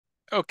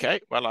Okay,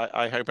 well,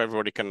 I hope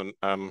everybody can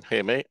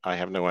hear me. I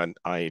have no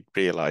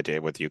real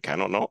idea whether you can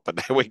or not, but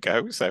there we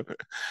go. So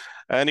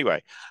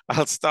anyway,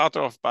 I'll start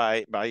off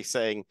by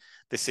saying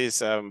this is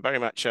very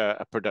much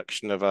a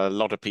production of a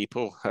lot of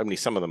people. Only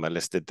some of them are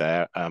listed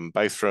there,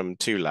 both from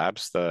two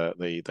labs, the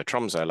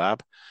Tromsø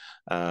lab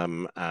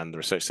and the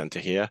research centre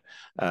here,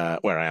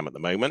 where I am at the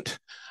moment,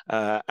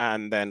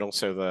 and then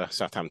also the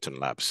Southampton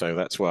lab. So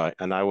that's why,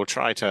 and I will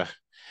try to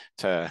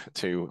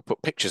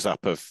put pictures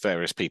up of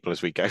various people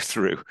as we go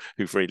through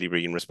who've really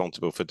been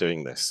responsible for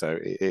doing this. So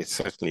it's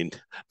certainly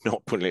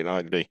not putting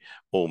it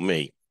or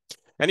me.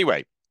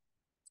 Anyway,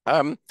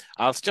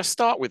 I'll just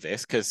start with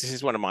this because this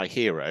is one of my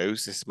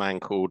heroes, this man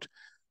called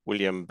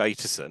William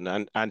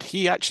Bateson, and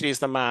he actually is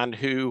the man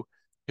who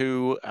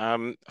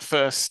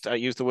first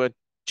used the word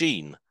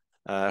gene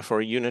for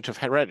a unit of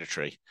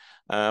hereditary.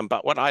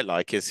 But what I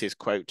like is his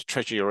quote,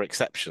 "Treasure your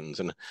exceptions,"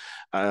 and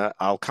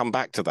I'll come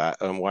back to that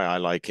and why I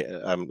like it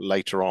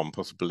later on,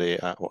 possibly,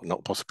 well,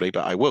 not possibly,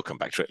 but I will come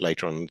back to it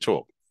later on in the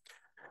talk.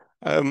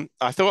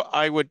 I thought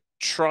I would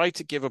try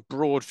to give a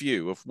broad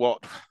view of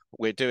what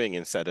we're doing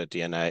in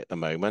SedaDNA at the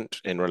moment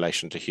in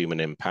relation to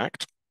human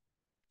impact.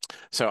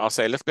 So I'll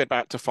say a little bit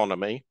about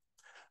taphonomy.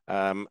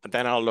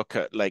 Then I'll look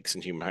at lakes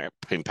and human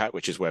impact,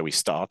 which is where we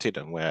started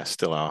and where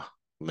still our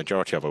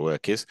majority of our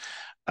work is.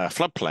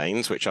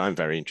 Floodplains, which I'm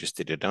very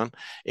interested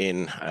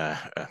in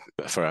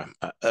for an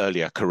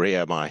earlier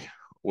career, my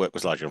work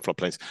was largely on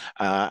floodplains,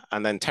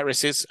 and then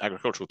terraces,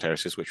 agricultural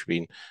terraces, which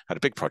we've had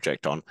a big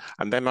project on.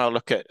 And then I'll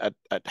look at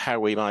how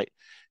we might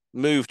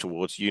move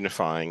towards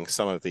unifying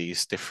some of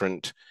these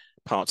different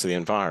parts of the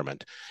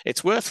environment.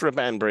 It's worth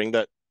remembering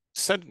that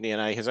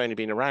SedaDNA has only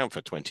been around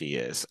for 20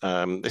 years.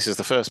 This is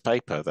the first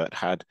paper that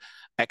had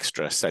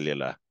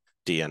extracellular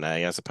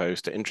DNA as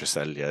opposed to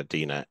intracellular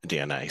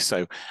DNA.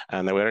 So,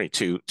 and there were only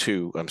two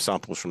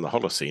samples from the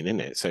Holocene in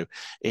it. So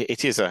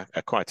it is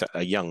quite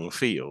a young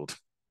field.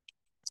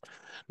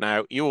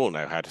 Now, you all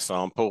know how to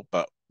sample,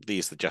 but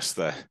these are just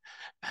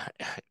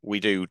we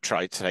do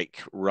try to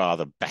take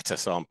rather better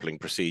sampling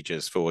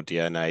procedures for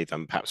DNA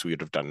than perhaps we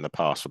would have done in the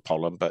past for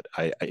pollen, but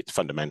it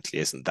fundamentally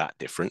isn't that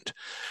different.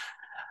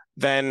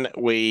 Then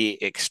we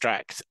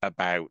extract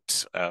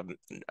about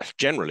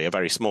generally a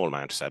very small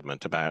amount of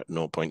sediment, about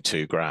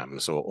 0.2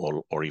 grams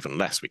or even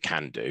less we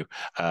can do.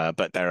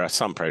 But there are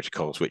some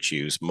protocols which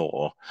use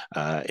more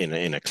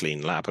in a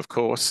clean lab, of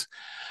course.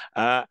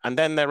 And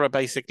then there are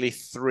basically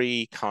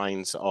three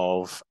kinds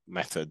of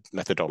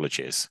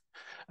methodologies.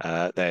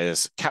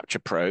 There's capture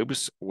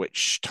probes,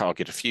 which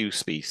target a few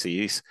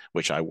species,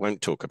 which I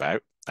won't talk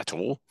about at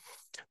all.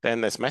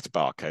 Then there's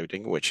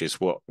metabarcoding,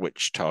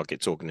 which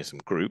targets organism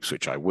groups,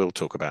 which I will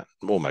talk about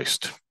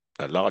almost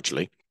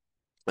largely.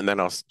 And then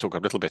I'll talk a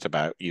little bit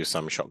about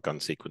some shotgun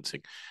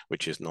sequencing,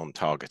 which is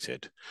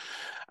non-targeted.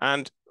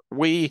 And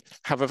we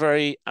have a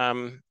very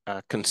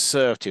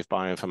conservative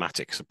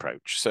bioinformatics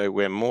approach. So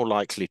we're more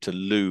likely to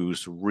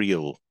lose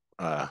real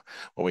what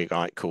we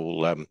might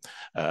call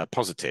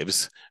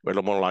positives.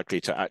 We're more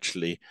likely to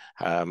actually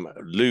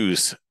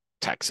lose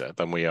taxa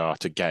than we are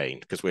to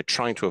gain, because we're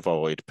trying to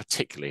avoid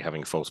particularly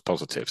having false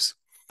positives.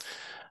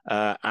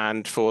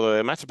 And for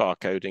the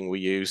metabarcoding,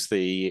 we use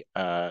the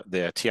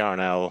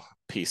tRNL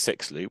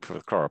P6 loop for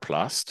the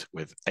chloroplast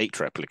with 8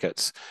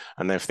 replicates.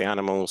 And then for the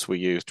animals, we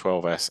use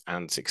 12S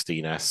and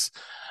 16S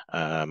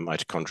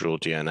mitochondrial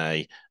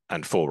DNA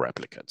and 4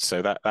 replicates.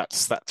 So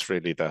that's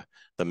really the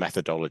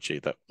methodology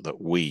that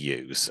we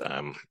use.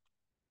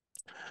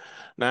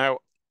 Now,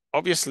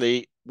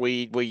 obviously,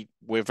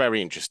 we're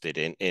very interested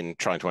in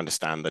trying to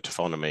understand the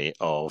taphonomy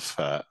of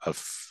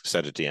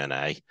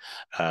SedaDNA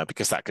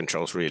because that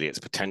controls really its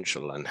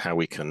potential and how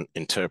we can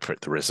interpret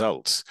the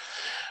results.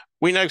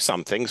 We know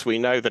some things. We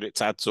know that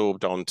it's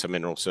adsorbed onto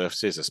mineral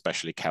surfaces,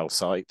 especially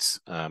calcites,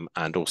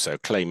 and also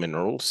clay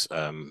minerals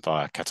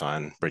via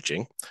cation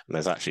bridging. And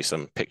there's actually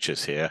some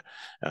pictures here.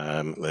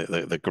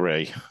 The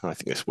grey, I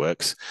think this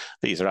works.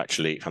 These are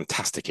actually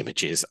fantastic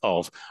images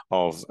of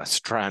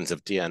strands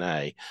of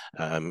DNA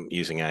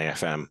using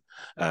AFM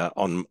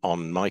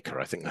on mica,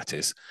 I think that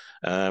is.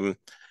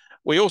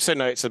 We also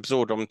know it's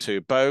absorbed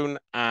onto bone,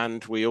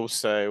 and we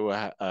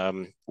also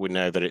we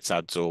know that it's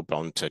adsorbed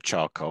onto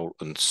charcoal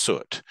and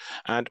soot.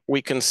 And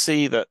we can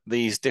see that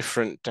these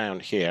different down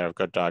here, I've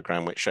got a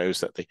diagram which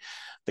shows that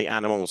the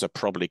animals are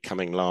probably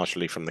coming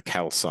largely from the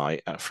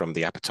calcite, from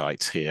the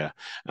apatites here,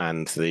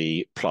 and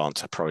the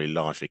plants are probably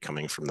largely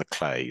coming from the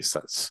clays.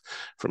 That's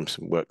from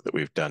some work that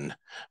we've done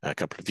a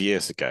couple of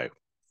years ago.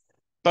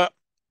 But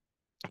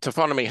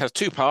taphonomy has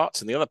two parts,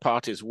 and the other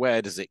part is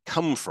where does it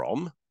come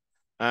from?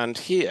 And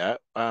here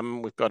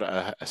we've got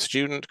a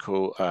student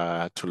called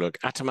Tulug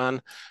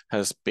Ataman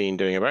has been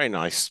doing a very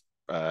nice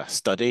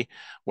study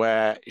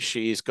where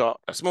she's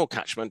got a small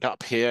catchment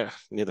up here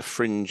near the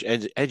fringe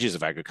edges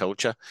of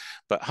agriculture,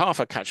 but half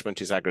her catchment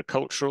is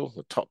agricultural,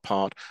 the top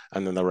part,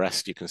 and then the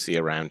rest you can see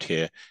around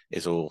here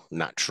is all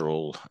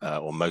natural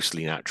or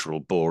mostly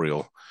natural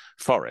boreal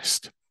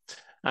forest.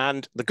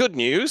 And the good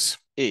news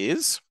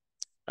is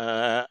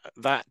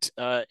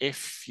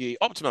if the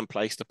optimum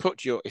place to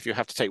put if you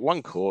have to take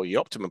one core,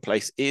 your optimum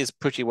place is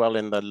pretty well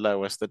in the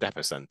lowest, the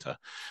depicenter.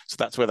 So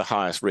that's where the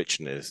highest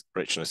richness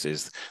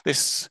is.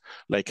 This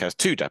lake has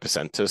two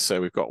depicenters,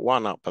 so we've got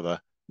one up at the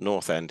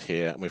north end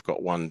here, and we've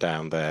got one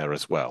down there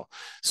as well.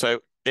 So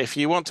if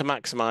you want to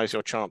maximize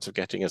your chance of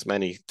getting as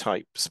many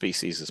type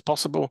species as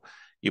possible,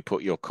 you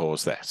put your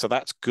cores there. So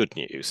that's good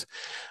news.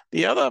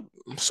 The other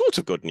sort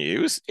of good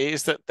news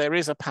is that there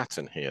is a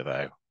pattern here,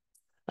 though.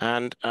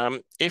 And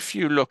if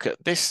you look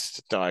at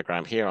this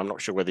diagram here, I'm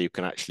not sure whether you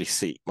can actually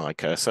see my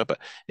cursor, but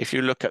if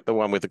you look at the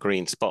one with the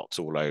green spots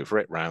all over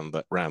it round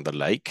the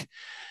lake,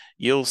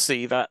 you'll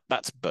see that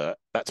that's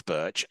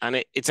birch,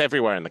 and it's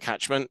everywhere in the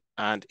catchment,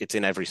 and it's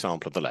in every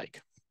sample of the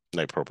lake.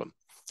 No problem.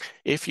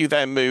 If you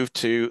then move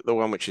to the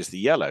one which is the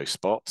yellow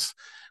spots,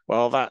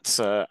 well, that's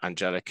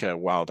Angelica,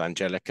 wild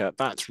Angelica.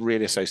 That's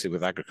really associated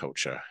with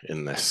agriculture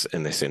in this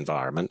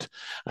environment,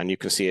 and you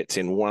can see it's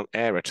in one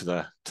area to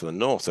the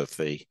north of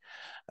the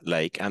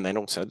lake, and then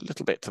also a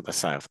little bit to the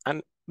south.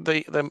 And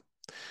the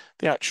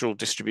actual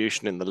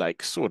distribution in the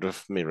lake sort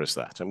of mirrors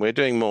that. And we're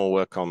doing more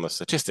work on the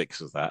statistics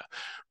of that.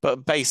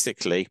 But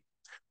basically,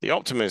 the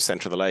optimum is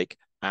center of the lake,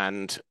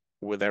 and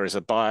where there is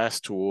a bias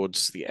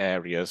towards the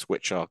areas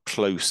which are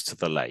close to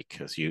the lake,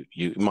 as you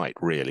might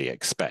really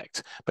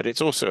expect. But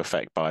it's also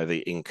affected by the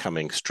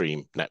incoming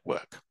stream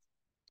network.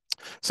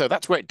 So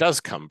that's where it does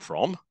come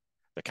from,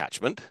 the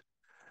catchment.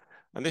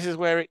 And this is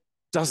where it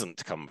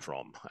doesn't come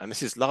from. And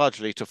this is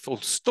largely to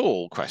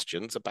forestall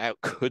questions about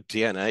could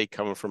DNA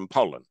come from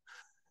pollen.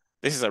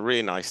 This is a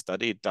really nice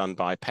study done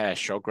by Per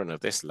Sjogren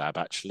of this lab,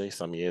 actually,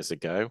 some years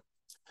ago.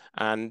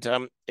 And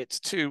it's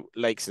two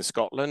lakes in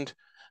Scotland.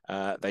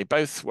 They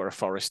both were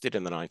forested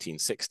in the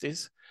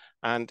 1960s.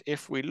 And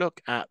if we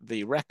look at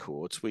the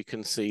records, we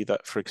can see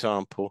that, for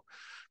example,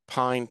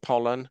 pine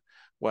pollen,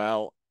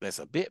 well,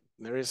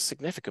 there is a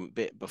significant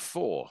bit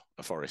before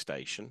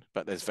afforestation,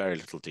 but there's very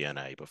little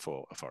DNA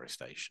before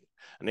afforestation.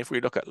 And if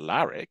we look at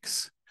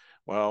larix,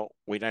 well,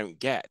 we don't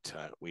get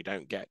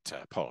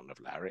pollen of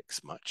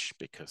larix much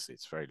because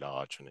it's very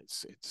large and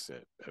it's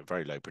a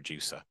very low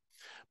producer,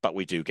 but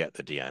we do get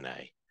the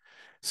DNA.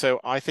 So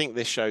I think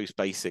this shows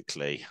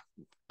basically,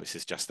 this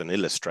is just an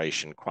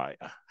illustration, quite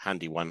a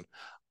handy one,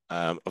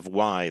 of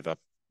why the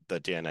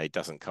DNA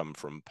doesn't come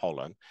from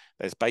pollen.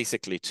 There's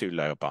basically too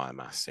low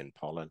biomass in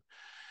pollen.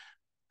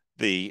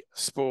 The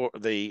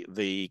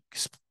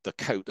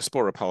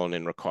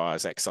sporopollenin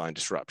requires exine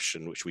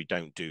disruption, which we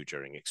don't do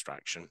during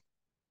extraction.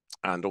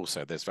 And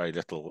also there's very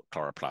little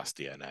chloroplast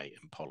DNA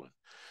in pollen.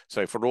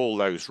 So for all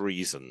those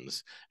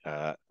reasons,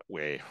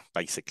 we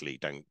basically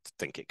don't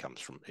think it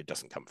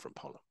doesn't come from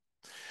pollen.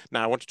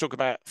 Now I want to talk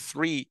about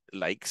three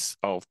lakes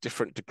of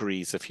different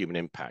degrees of human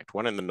impact,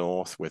 one in the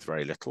north with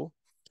very little,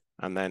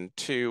 and then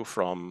two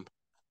from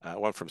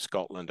one from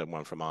Scotland and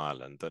one from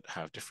Ireland that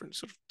have different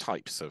sort of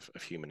types of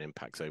human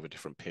impacts over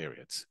different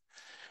periods.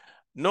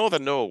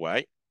 Northern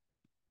Norway,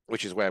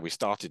 which is where we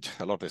started,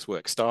 a lot of this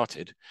work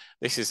started,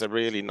 this is a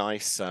really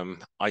nice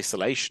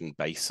isolation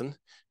basin.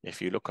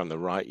 If you look on the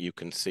right, you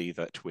can see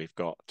that we've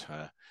got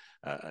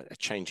a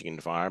changing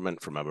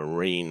environment from a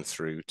marine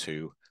through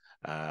to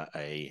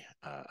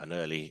an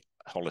early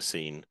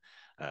Holocene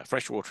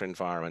freshwater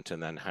environment,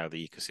 and then how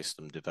the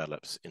ecosystem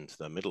develops into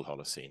the middle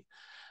Holocene.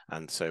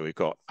 And so we've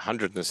got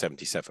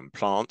 177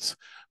 plants,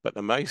 but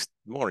the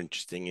more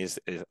interesting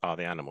are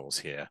the animals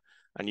here.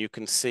 And you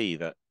can see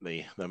that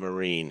the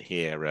marine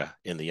here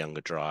in the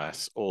Younger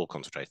Dryas, all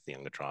concentrated in the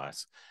Younger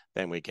Dryas.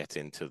 Then we get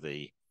into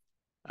the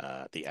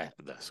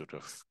sort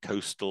of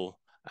coastal,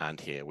 and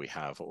here we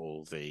have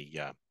all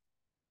the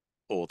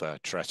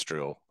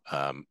terrestrial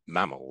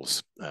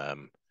mammals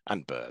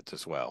and birds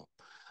as well.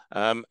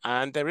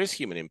 And there is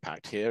human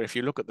impact here. If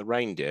you look at the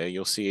reindeer,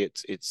 you'll see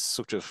it's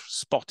sort of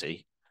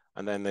spotty,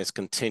 and then there's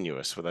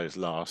continuous for those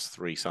last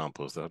three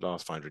samples. The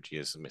last 500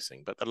 years are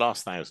missing, but the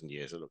last 1,000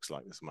 years, it looks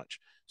like there's a much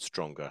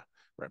stronger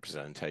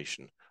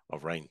representation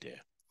of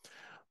reindeer.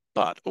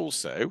 But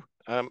also,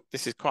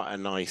 this is quite a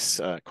nice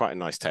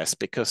test,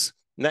 because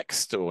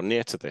next or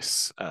near to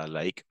this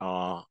lake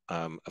are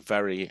a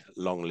very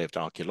long-lived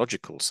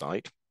archaeological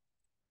site,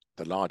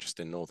 the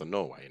largest in northern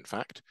Norway, in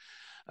fact.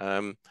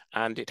 And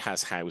it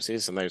has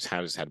houses, and those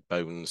houses had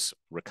bones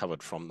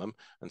recovered from them.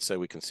 And so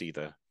we can see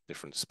the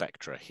different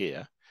spectra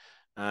here.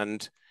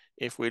 And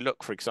if we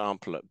look, for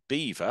example, at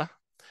beaver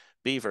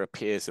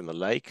appears in the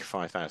lake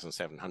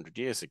 5,700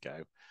 years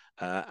ago,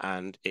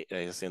 and it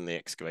is in the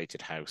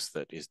excavated house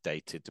that is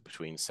dated to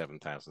between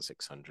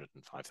 7,600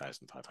 and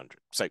 5,500.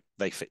 So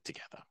they fit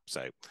together.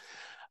 So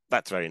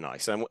that's very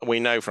nice. And we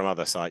know from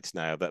other sites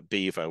now that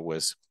beaver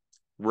was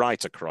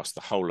right across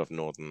the whole of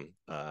northern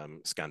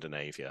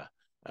Scandinavia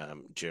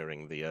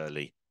during the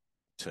early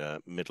to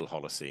middle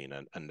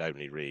Holocene, and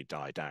only really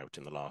died out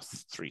in the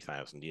last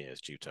 3,000 years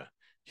due to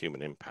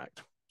human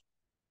impact.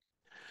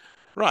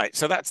 Right,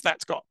 so that's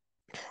got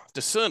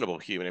discernible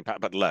human impact,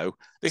 but low.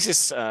 This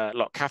is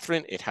Loch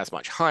Catherine. It has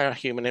much higher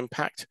human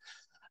impact.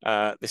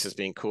 This is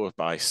being caused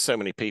by so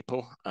many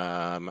people.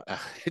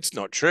 It's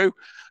not true.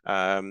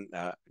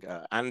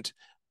 And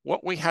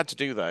What we had to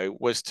do, though,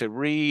 was to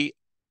redo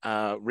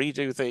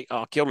the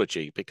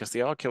archaeology, because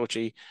the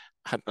archaeology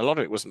had a lot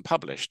of it wasn't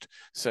published.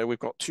 So we've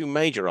got two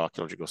major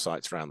archaeological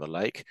sites around the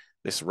lake: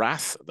 this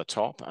Rath at the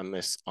top and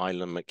this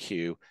Island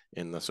McHugh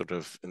in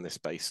this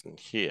basin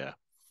here.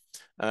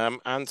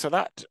 And so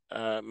that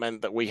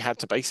meant that we had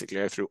to basically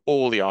go through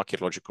all the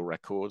archaeological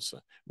records,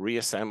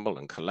 reassemble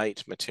and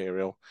collate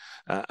material.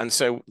 And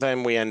so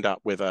then we end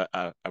up with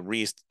a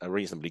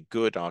reasonably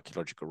good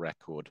archaeological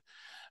record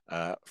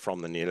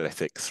from the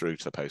Neolithic through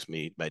to the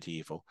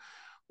post-medieval,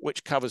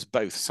 which covers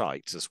both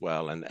sites as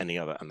well, and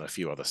a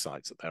few other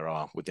sites that there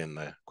are within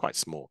the quite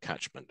small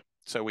catchment.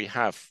 So we've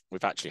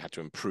actually had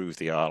to improve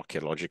the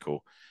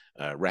archaeological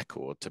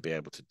record to be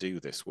able to do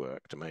this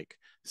work, to make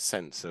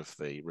sense of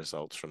the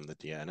results from the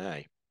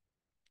DNA.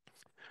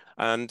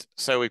 And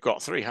so we've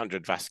got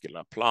 300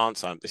 vascular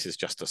plants. This is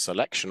just a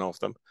selection of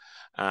them.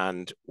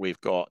 And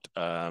we've got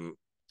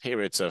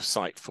periods of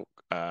site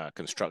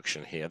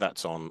construction here.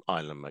 That's on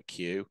Island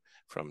McHugh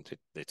from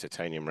the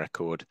titanium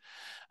record.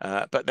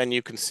 But then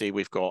you can see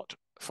we've got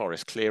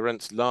forest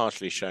clearance,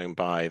 largely shown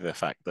by the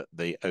fact that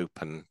the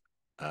open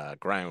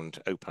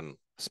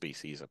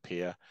species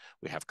appear.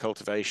 We have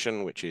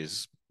cultivation, which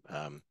is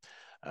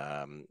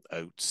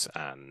oats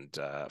and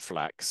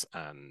flax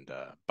and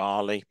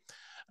barley.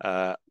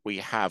 We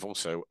have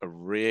also a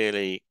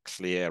really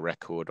clear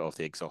record of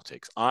the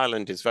exotics.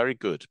 Ireland is very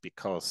good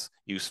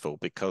useful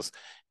because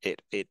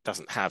it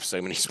doesn't have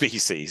so many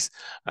species,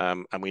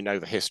 and we know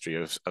the history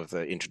of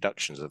the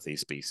introductions of these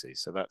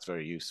species. So that's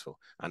very useful,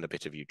 and a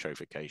bit of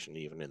eutrophication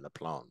even in the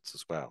plants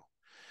as well.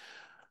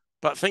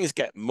 But things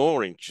get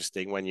more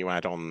interesting when you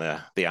add on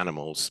the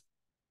animals.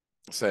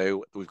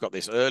 So we've got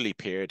this early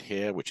period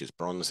here, which is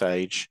Bronze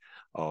Age,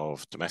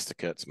 of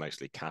domesticates,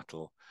 mostly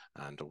cattle,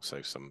 and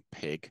also some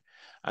pig.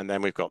 And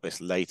then we've got this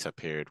later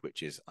period,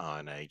 which is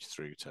Iron Age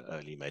through to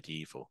early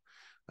medieval,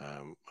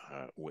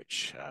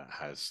 which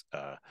has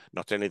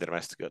not only the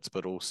domesticates,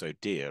 but also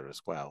deer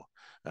as well,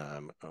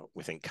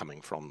 we think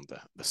coming from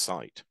the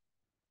site.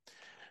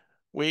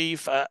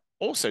 We've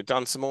also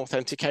done some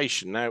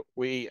authentication. Now,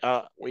 we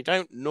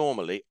don't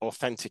normally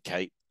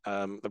authenticate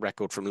the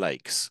record from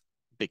lakes,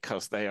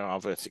 because they are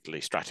vertically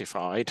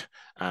stratified,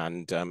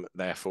 and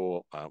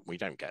therefore we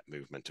don't get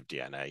movement of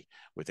DNA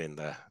within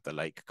the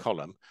lake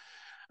column.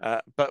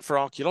 But for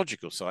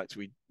archaeological sites,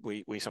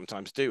 we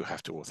sometimes do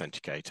have to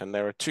authenticate, and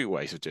there are two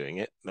ways of doing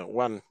it.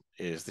 One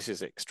is, this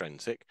is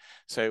extrinsic.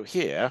 So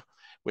here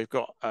we've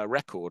got a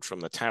record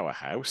from the Tower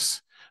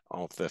House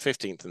of the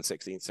 15th and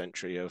 16th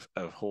century of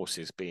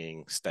horses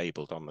being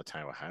stabled on the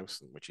Tower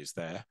House, which is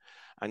there.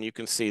 And you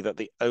can see that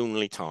the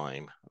only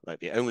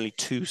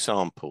two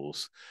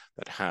samples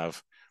that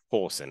have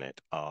horse in it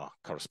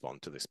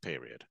correspond to this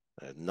period,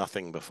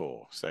 nothing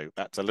before. So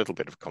that's a little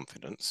bit of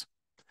confidence.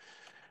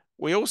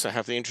 We also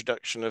have the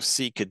introduction of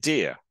Sika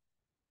deer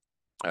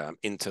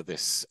into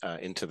this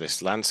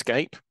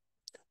landscape.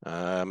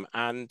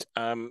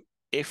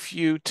 If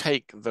you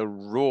take the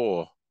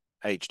raw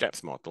age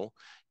depth model,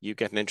 you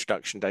get an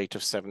introduction date of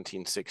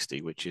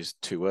 1760, which is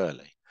too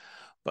early.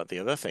 But the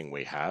other thing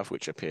we have,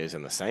 which appears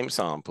in the same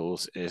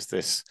samples, is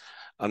this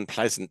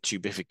unpleasant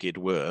tubificid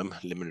worm,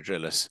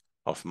 Limnodrilus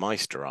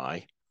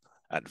hofmeisteri,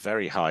 at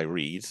very high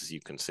reads, as you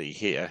can see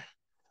here.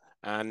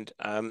 And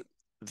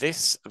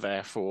this,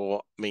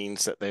 therefore,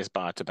 means that there's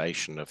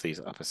bioturbation of these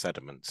upper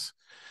sediments.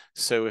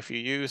 So if you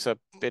use a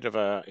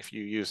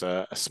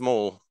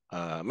small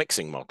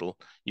mixing model,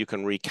 you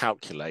can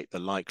recalculate the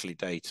likely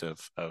date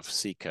of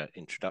Sika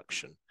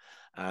introduction,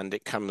 and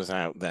it comes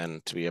out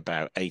then to be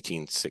about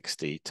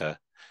 1860 to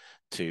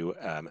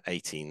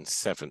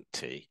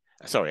 1870.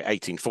 Sorry,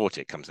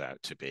 1840 it comes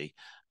out to be,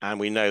 and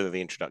we know that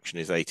the introduction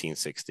is between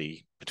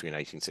 1860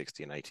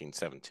 and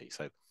 1870.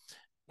 So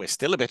we're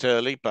still a bit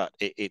early, but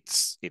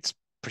it's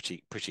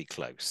pretty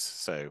close.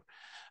 So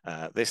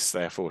this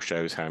therefore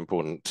shows how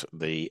important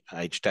the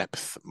age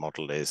depth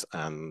model is,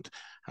 and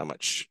how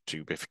much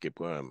tubificid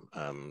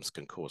worms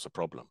can cause a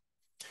problem.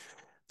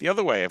 The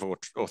other way of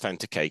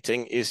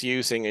authenticating is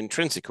using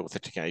intrinsic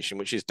authentication,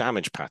 which is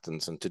damage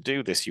patterns. And to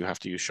do this, you have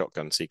to use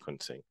shotgun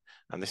sequencing.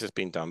 And this has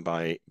been done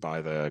by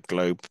the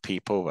Globe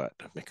people at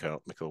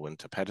Mikkel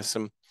Winter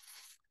Pedersen.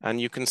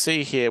 And you can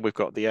see here we've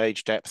got the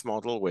age depth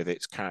model with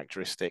its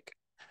characteristic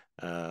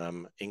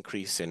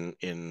increase in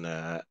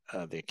the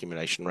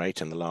accumulation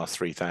rate in the last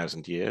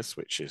 3,000 years,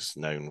 which is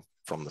known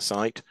from the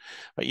site.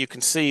 But you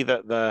can see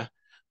that the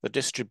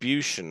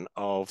distribution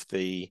of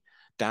the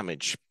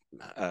damage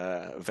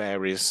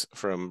varies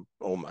from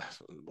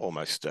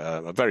almost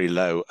very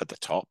low at the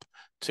top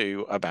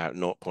to about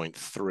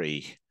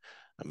 0.3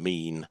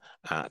 mean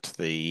at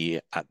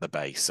the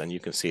base, and you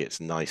can see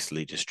it's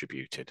nicely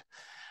distributed.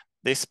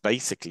 This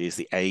basically is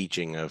the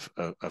aging of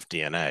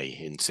DNA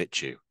in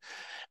situ.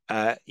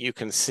 You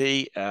can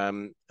see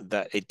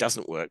that it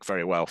doesn't work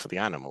very well for the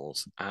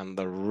animals, and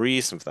the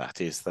reason for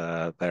that is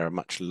there are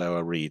much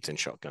lower reads in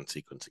shotgun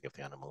sequencing of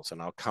the animals, and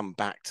I'll come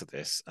back to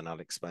this and I'll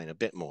explain a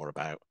bit more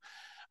about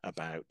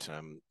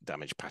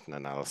damage pattern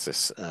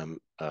analysis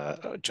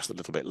just a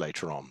little bit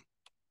later on.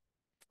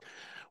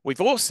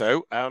 We've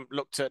also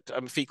looked at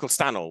fecal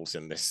stanols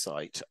in this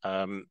site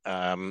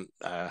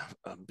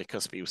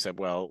because people said,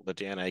 well, the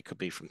DNA could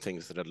be from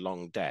things that are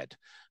long dead.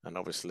 And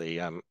obviously,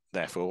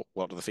 therefore,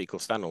 what do the fecal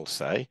stanols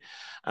say?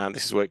 And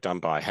this is work done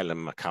by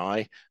Helen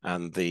Mackay,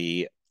 and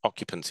the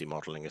occupancy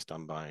modeling is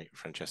done by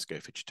Francesco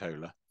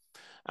Ficitola.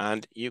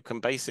 And you can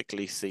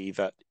basically see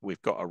that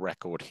we've got a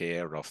record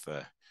here of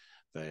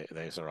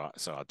those are our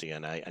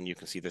DNA, and you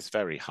can see this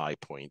very high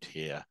point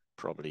here,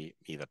 probably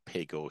either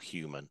pig or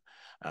human,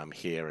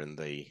 here in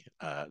the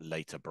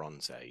later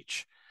Bronze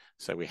Age.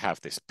 So we have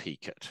this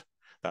peak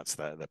that's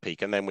the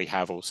peak, and then we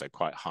have also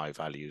quite high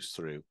values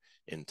through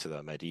into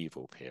the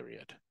medieval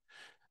period.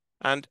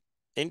 And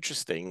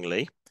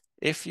interestingly,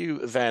 if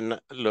you then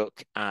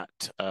look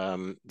at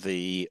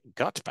the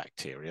gut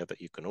bacteria that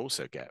you can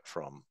also get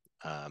from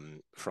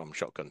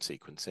shotgun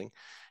sequencing,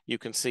 you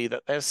can see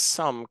that there's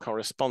some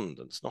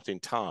correspondence, not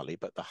entirely,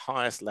 but the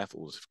highest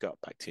levels of gut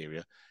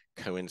bacteria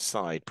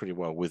coincide pretty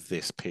well with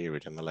this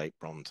period in the late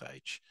Bronze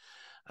Age.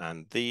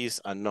 And these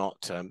are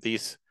not,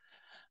 these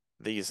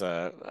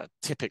are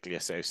typically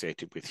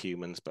associated with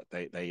humans, but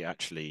they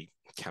actually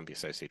can be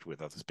associated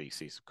with other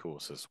species, of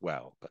course, as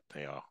well, but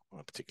they are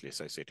particularly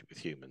associated with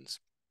humans.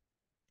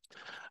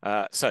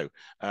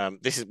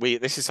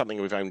 This is something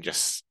we've only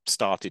just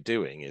started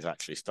doing, is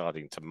actually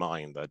starting to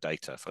mine the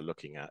data for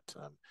looking at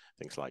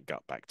things like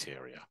gut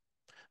bacteria.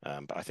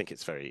 But I think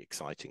it's very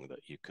exciting that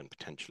you can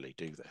potentially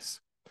do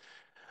this.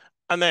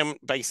 And then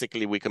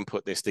basically we can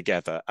put this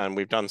together, and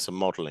we've done some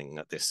modeling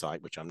at this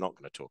site, which I'm not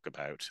going to talk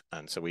about.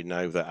 And so we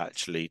know that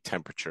actually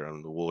temperature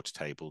and the water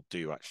table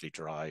do actually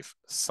drive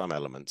some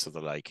elements of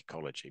the lake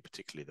ecology,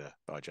 particularly the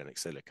biogenic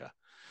silica.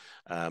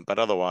 But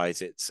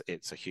otherwise,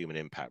 it's a human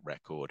impact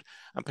record,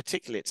 and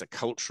particularly it's a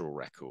cultural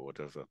record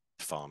of a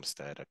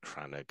farmstead, a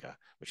crannog,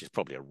 which is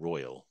probably a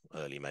royal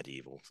early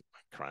medieval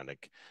crannog,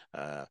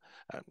 a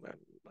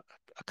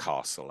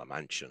castle, a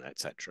mansion,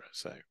 etc.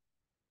 So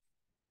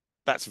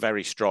that's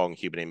very strong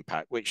human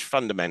impact, which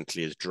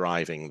fundamentally is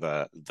driving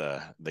the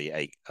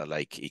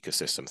lake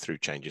ecosystem through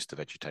changes to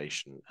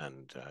vegetation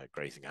and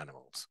grazing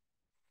animals.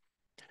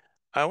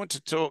 I want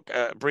to talk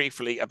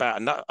briefly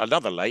about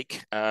another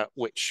lake,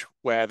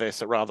 where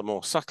there's a rather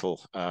more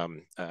subtle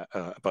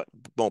but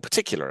more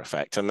particular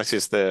effect, and this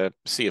is the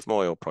Sea of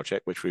Moyle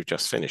project, which we've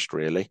just finished,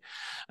 really.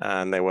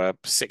 And there were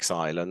 6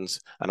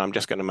 islands, and I'm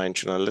just going to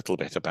mention a little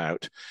bit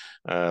about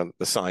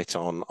the site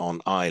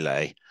on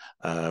Islay,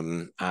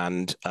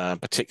 and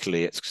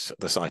particularly it's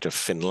the site of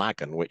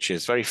Finlaggan, which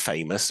is very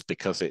famous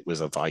because it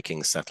was a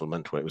Viking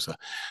settlement, where it was a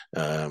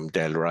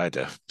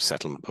Delrede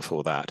settlement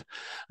before that,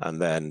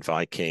 and then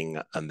Viking,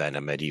 and then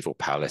a medieval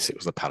palace. It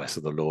was the Palace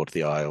of the Lord of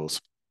the Isles.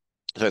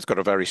 So it's got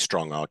a very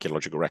strong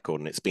archaeological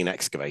record, and it's been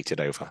excavated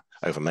over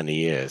many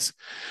years.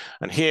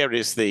 And here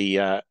is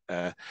the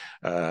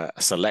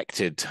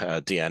selected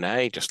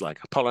DNA, just like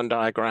a pollen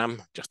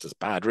diagram, just as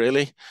bad,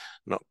 really.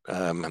 Not,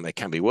 and they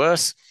can be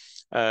worse.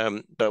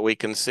 But we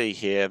can see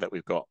here that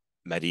we've got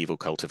medieval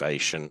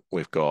cultivation,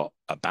 we've got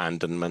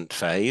abandonment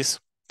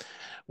phase.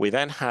 We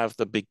then have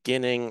the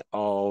beginning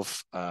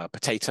of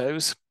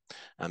potatoes,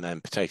 and then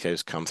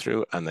potatoes come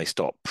through and they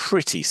stop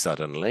pretty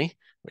suddenly,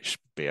 which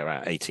would be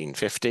around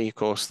 1850, of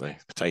course, the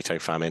potato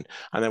famine.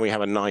 And then we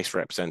have a nice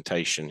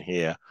representation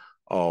here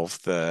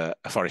of the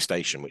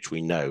afforestation, which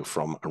we know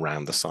from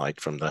around the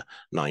site from the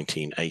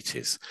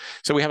 1980s.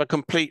 So we have a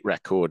complete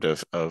record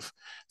of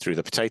through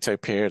the potato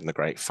period and the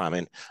Great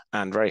Famine,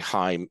 and very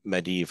high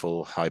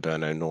medieval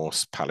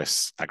Hiberno-Norse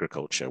palace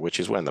agriculture, which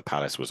is when the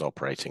palace was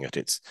operating at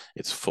its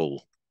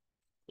full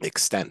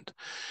extent.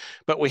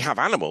 But we have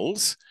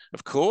animals,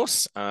 of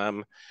course.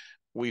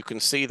 We can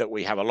see that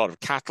we have a lot of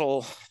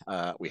cattle,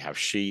 we have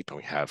sheep, and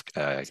we have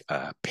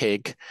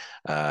pig.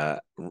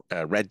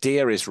 Red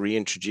deer is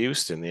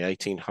reintroduced in the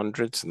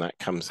 1800s, and that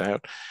comes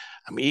out.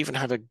 And we even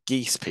have a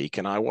geese peak,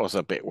 and I was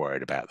a bit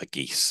worried about the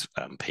geese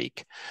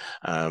peak.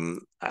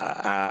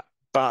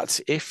 But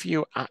if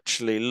you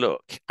actually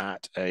look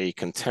at a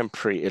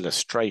contemporary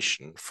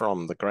illustration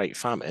from the Great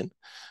Famine,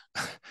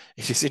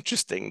 it is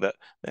interesting that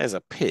there's a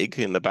pig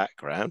in the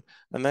background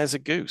and there's a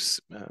goose.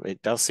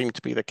 It does seem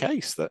to be the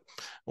case that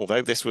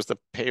although this was the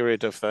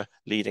period of the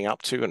leading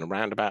up to and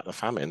around about the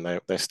famine,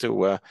 there still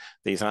were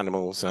these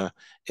animals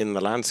in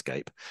the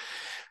landscape.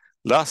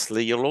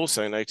 Lastly, you'll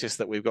also notice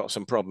that we've got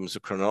some problems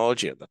with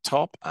chronology at the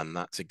top, and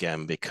that's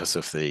again because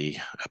of the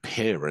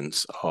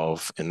appearance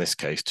of, in this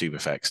case,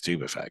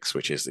 tubifex,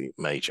 which is the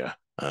major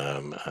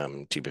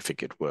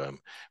tubificid worm,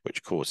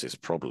 which causes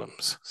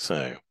problems.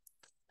 So,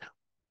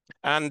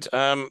 and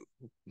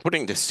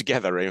putting this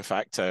together, in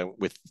fact,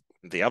 with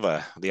the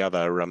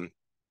other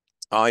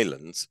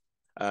islands,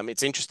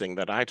 it's interesting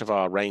that out of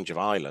our range of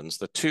islands,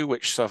 the 2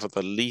 which suffer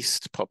the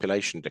least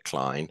population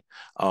decline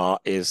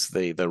is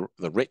the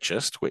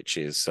richest, which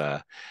is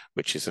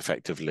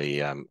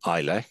effectively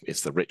Islay.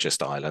 It's the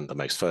richest island, the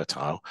most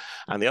fertile,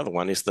 and the other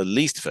one is the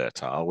least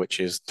fertile,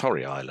 which is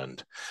Torrey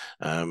Island.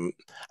 And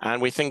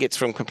we think it's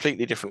from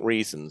completely different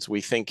reasons.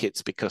 We think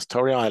it's because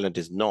Torrey Island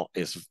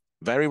is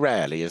very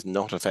rarely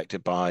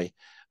affected by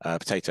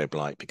potato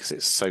blight because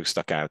it's so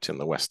stuck out in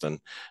the western,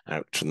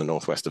 out from the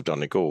northwest of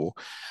Donegal.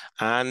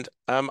 And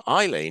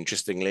Islay,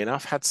 interestingly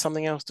enough, had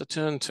something else to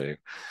turn to.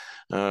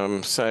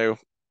 So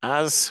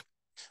as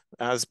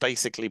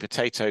basically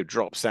potato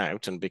drops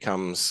out and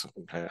becomes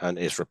and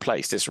is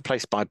replaced, it's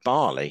replaced by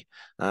barley.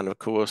 And of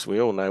course, we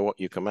all know what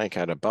you can make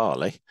out of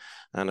barley.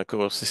 And of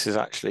course, this is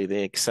actually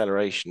the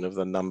acceleration of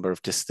the number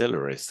of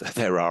distilleries that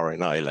there are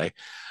in Islay.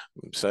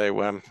 So,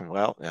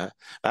 well,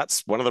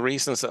 that's one of the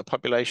reasons that the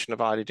population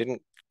of Islay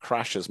didn't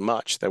crash as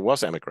much. There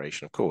was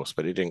emigration, of course,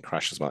 but it didn't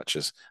crash as much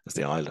as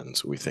the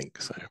islands, we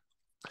think. So,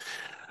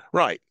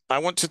 right, I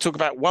want to talk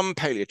about one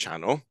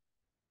paleochannel.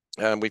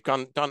 We've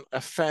done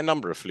a fair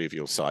number of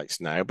fluvial sites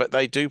now, but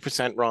they do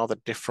present rather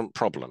different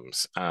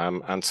problems.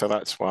 And so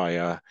that's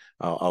why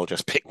I'll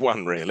just pick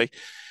one, really.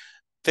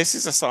 This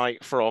is a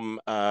site from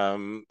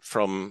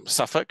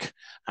Suffolk,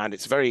 and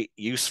it's a very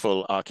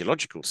useful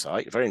archaeological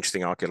site, very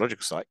interesting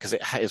archaeological site, because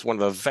it is one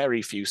of the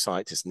very few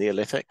sites, it's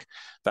Neolithic,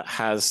 that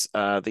has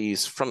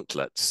these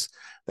frontlets.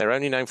 They're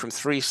only known from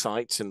 3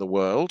 sites in the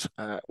world,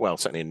 well,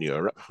 certainly in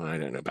Europe. I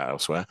don't know about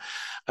elsewhere.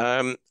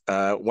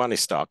 One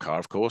is Starkar,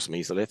 of course,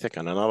 Mesolithic,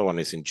 and another one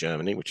is in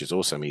Germany, which is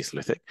also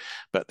Mesolithic.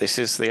 But this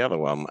is the other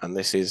one, and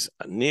this is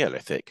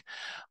Neolithic.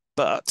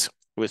 But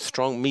with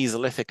strong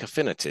Mesolithic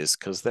affinities,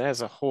 because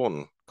there's a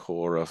horn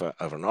core of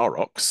an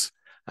aurochs,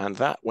 and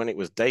that, when it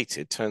was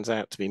dated, turns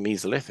out to be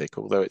Mesolithic,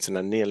 although it's in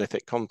a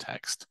Neolithic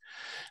context.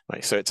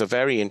 Right, so it's a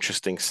very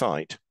interesting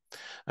site.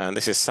 And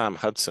this is Sam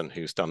Hudson,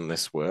 who's done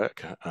this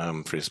work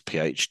for his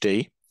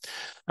PhD.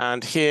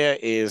 And here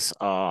is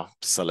our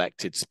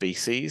selected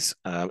species.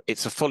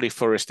 It's a fully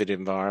forested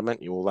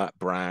environment. All that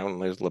brown,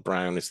 the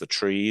brown is the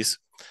trees.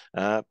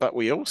 But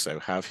we also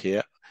have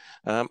here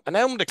an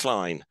elm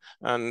decline,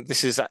 and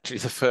this is actually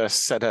the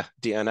first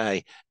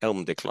SedaDNA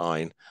elm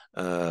decline,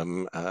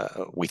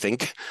 we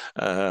think.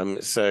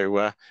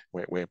 So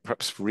we're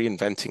perhaps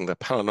reinventing the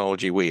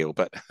palynology wheel,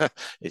 but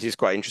it is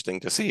quite interesting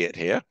to see it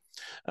here.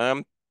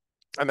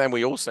 And then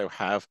we also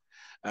have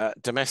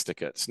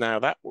domesticates. Now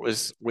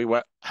we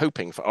were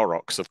hoping for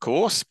aurochs, of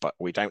course, but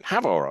we don't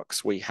have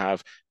aurochs. We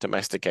have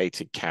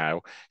domesticated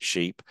cow,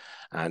 sheep,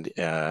 and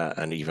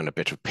even a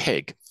bit of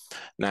pig.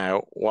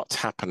 Now, what's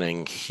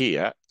happening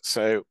here?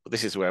 So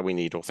this is where we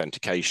need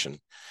authentication.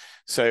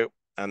 So,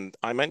 and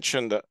I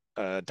mentioned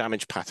that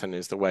damage pattern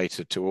is the way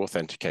to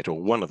authenticate,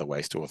 or one of the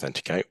ways to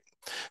authenticate.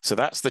 So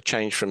that's the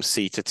change from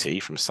C to T,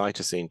 from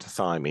cytosine to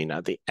thymine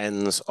at the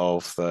ends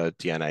of the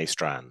DNA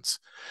strands.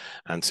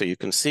 And so you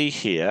can see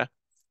here,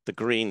 the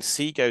green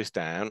C goes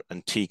down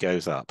and T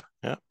goes up.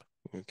 Yep,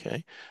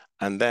 okay.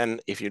 And then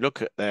if you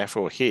look at,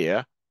 therefore,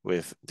 here,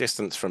 with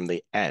distance from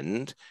the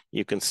end,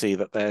 you can see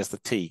that there's the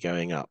T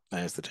going up.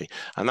 There's the T.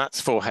 And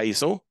that's for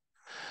hazel.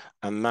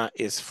 And that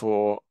is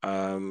for,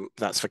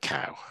 that's for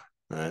cow.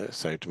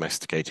 So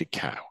domesticated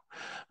cow,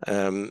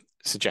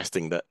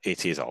 suggesting that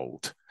it is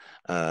old.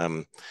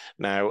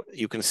 Now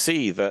you can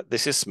see that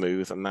this is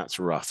smooth and that's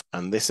rough,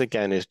 and this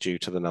again is due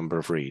to the number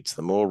of reeds.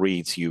 The more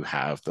reeds you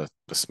have, the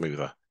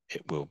smoother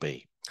it will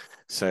be.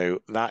 So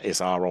that is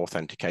our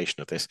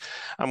authentication of this.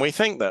 And we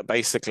think that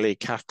basically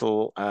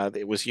cattle,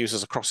 it was used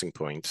as a crossing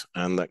point,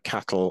 and that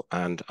cattle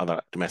and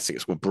other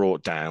domestics were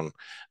brought down,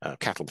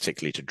 cattle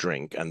particularly to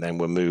drink, and then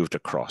were moved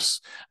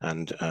across.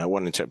 And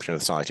one interpretation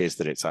of the site is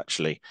that it's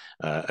actually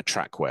a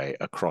trackway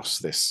across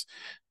this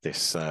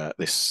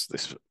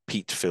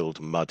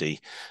peat-filled, muddy,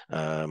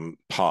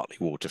 partly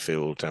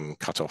water-filled,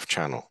 cut-off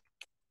channel.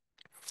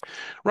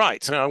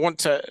 Right, so I want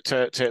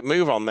to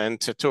move on then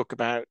to talk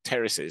about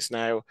terraces.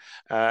 Now,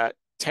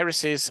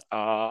 terraces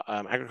are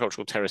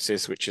agricultural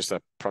terraces, which is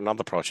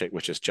another project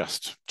which is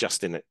just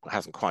in it,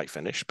 hasn't quite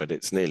finished, but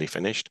it's nearly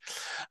finished.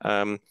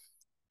 Have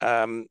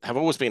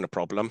always been a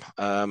problem,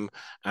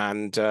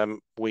 and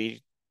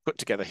we put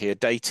together here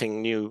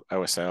dating new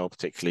OSL,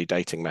 particularly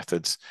dating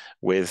methods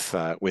with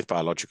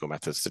biological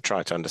methods to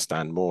try to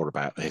understand more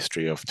about the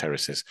history of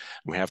terraces.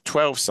 And we have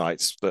 12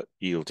 sites that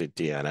yielded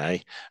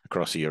DNA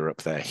across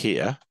Europe. They're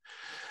here.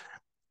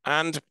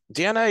 And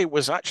DNA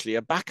was actually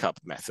a backup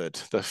method.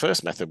 The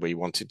first method we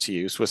wanted to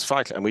use was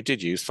phytoliths, and we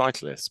did use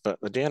phytoliths, but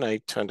the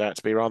DNA turned out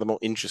to be rather more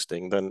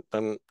interesting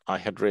than I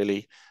had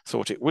really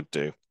thought it would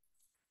do.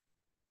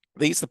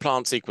 These are the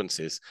plant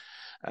sequences,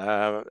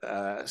 so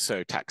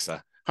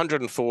taxa.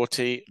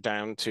 140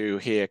 down to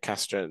here,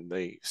 Castra,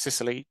 the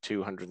Sicily,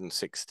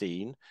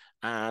 216.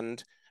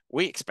 And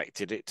we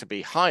expected it to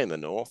be high in the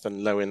north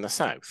and low in the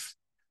south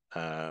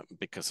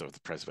because of the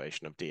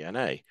preservation of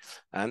DNA.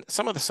 And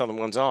some of the southern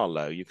ones are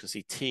low. You can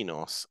see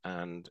Tinos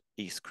and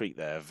East Crete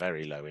there,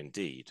 very low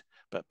indeed.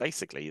 But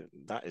basically,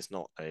 that is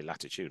not a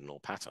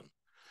latitudinal pattern.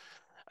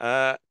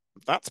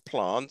 That's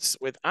plants.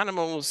 With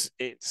animals,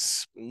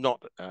 it's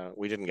not,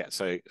 we didn't get,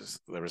 so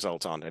the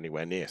results aren't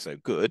anywhere near so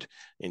good.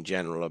 In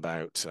general,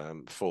 about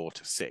 4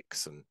 to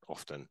 6 and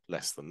often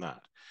less than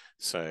that.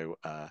 So,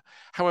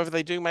 however,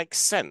 they do make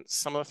sense.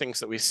 Some of the things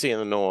that we see in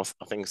the north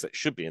are things that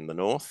should be in the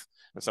north,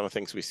 and some of the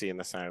things we see in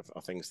the south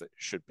are things that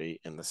should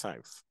be in the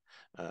south.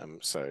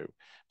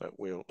 But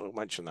we'll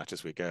mention that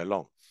as we go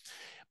along.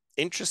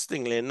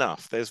 interestingly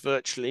enough, there's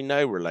virtually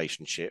no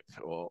relationship,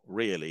 or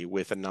really,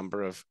 with the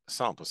number of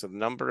samples. So the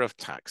number of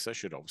taxa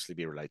should obviously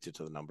be related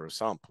to the number of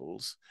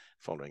samples,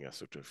 following a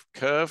sort of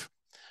curve,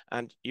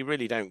 and you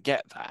really don't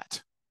get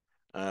that.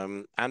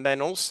 And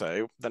then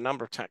also the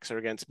number of taxa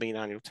against mean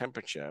annual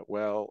temperature.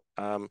 Well,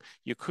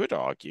 you could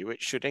argue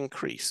it should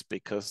increase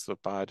because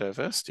of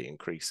biodiversity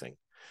increasing,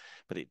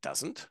 but it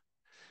doesn't.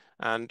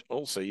 And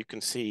also you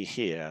can see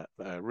here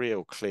a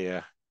real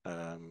clear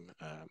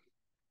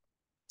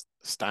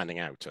standing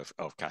out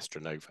of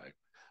Castronovo.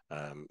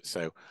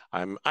 So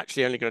I'm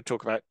actually only going to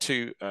talk about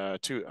two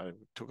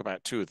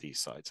of these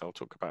sites. I'll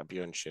talk about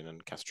Björnsjön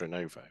and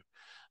Castronovo,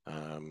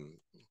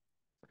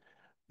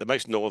 the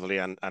most northerly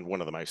and one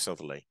of the most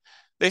southerly.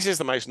 This is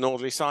the most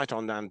northerly site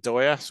on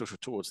Nandoya, sort of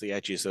towards the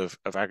edges of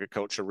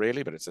agriculture,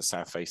 really, but it's a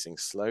south-facing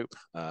slope.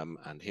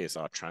 And here's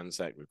our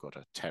transect. We've got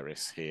a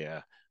terrace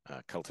here,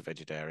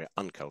 cultivated area,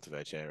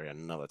 uncultivated area,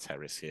 another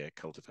terrace here,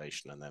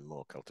 cultivation, and then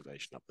more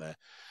cultivation up there.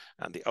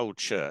 And the old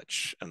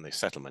church and the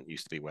settlement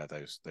used to be where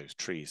those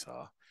trees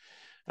are.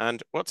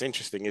 And what's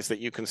interesting is that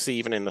you can see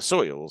even in the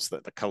soils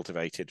that the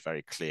cultivated,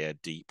 very clear,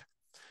 deep,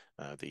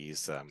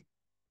 these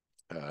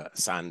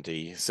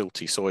sandy,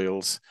 silty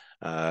soils,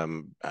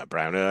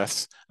 brown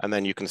earths, and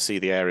then you can see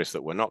the areas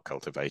that were not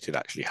cultivated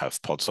actually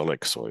have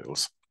podzolic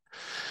soils.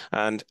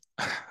 And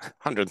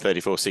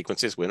 134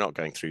 sequences, we're not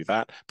going through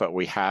that, but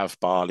we have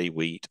barley,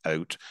 wheat,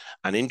 oat,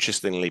 and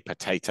interestingly,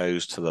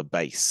 potatoes to the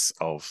base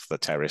of the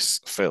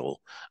terrace fill,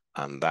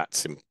 and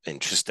that's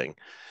interesting.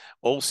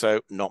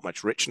 Also, not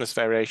much richness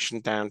variation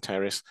down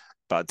terrace,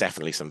 but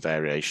definitely some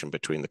variation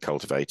between the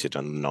cultivated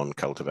and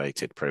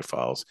non-cultivated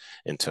profiles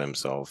in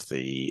terms of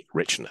the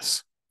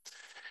richness.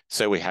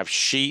 So we have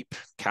sheep,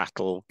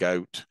 cattle,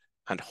 goat,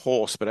 and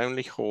horse, but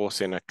only horse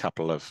in a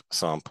couple of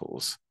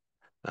samples.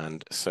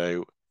 And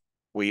so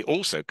we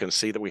also can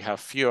see that we have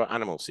fewer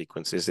animal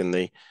sequences in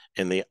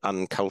the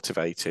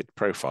uncultivated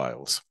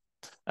profiles.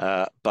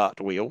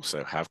 But we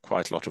also have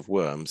quite a lot of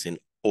worms in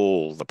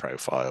all the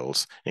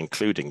profiles,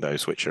 including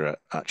those which are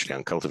actually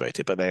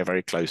uncultivated, but they are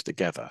very close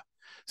together.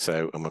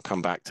 So, and we'll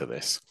come back to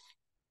this.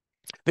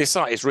 This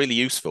site is really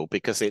useful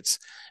because it's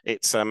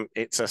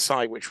a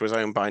site which was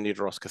owned by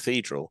Nidaros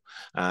Cathedral,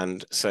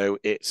 and so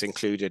it's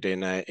included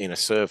in a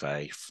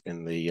survey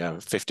in the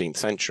 15th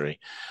century,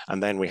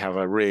 and then we have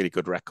a really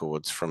good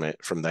records from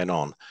it from then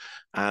on.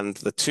 And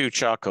the two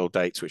charcoal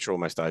dates, which are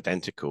almost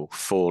identical,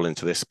 fall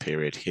into this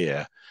period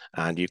here,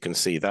 and you can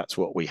see that's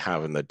what we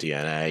have in the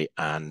DNA,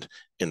 and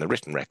in the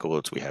written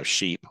records we have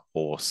sheep,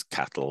 horse,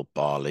 cattle,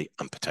 barley,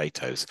 and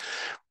potatoes.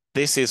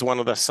 This is one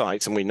of the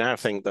sites, and we now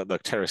think that the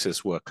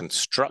terraces were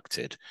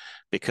constructed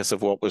because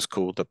of what was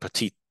called the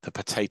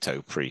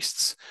potato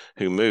priests,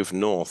 who moved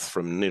north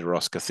from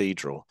Nidaros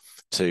Cathedral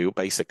to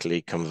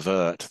basically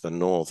convert the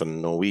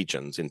northern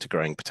Norwegians into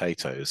growing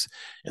potatoes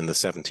in the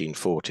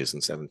 1740s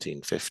and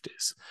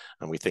 1750s.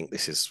 And we think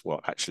this is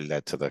what actually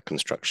led to the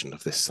construction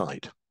of this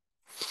site.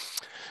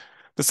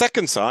 The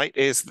second site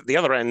is the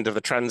other end of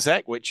the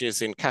transect, which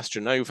is in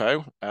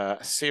Castronovo, a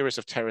series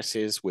of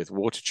terraces with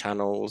water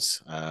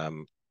channels,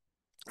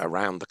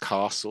 around the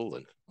castle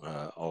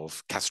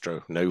of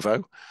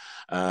Castronovo.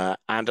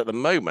 And at the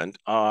moment,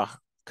 our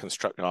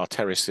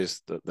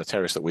terraces, the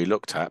terrace that we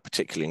looked at,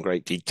 particularly in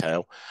great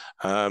detail,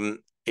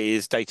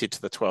 is dated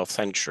to the 12th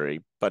century,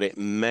 but it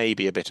may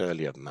be a bit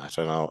earlier than that,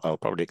 and I'll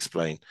probably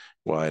explain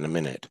why in a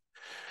minute.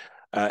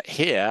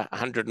 Here,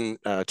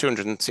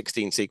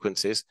 216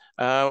 sequences.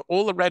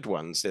 All the red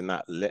ones in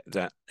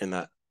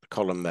that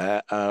column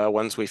there are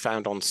ones we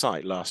found on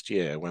site last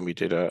year when we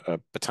did a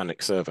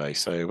botanic survey.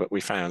 So, but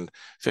we found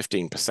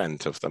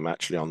 15% of them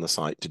actually on the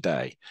site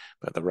today,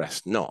 but the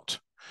rest not.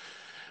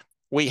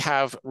 We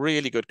have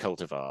really good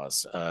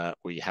cultivars.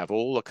 We have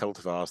all the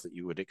cultivars that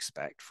you would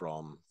expect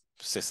from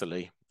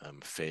Sicily,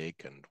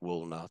 fig and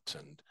walnut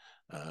and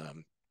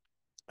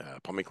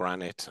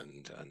pomegranate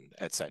and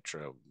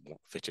etc.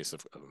 Vitis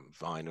of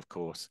vine, of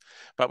course.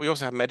 But we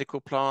also have medical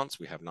plants,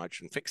 we have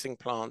nitrogen fixing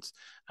plants,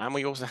 and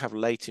we also have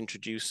late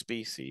introduced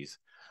species.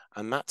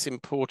 And that's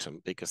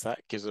important because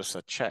that gives us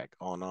a check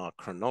on our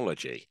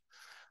chronology.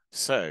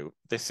 So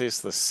this is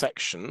the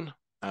section,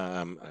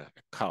 a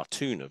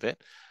cartoon of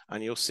it,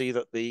 and you'll see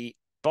that the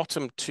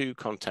bottom two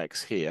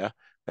contexts here,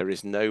 there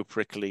is no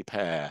prickly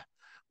pear,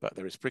 but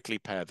there is prickly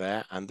pear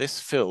there, and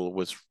this fill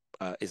was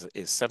is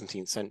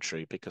 17th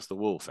century because the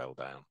wall fell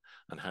down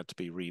and had to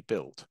be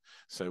rebuilt.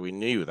 So we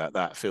knew that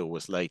that fill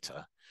was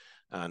later,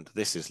 and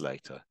this is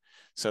later.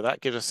 So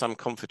that gives us some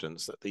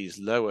confidence that these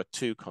lower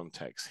two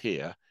contexts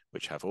here,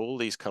 which have all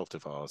these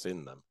cultivars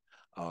in them,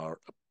 are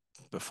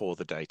before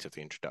the date of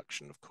the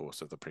introduction, of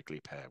course, of the prickly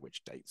pear,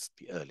 which dates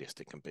the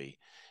earliest it can be,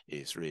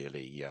 is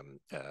really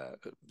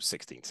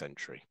 16th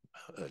century,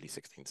 early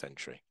 16th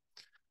century.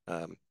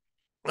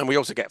 And we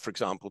also get, for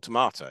example,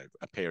 tomato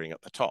appearing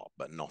at the top,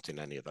 but not in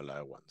any of the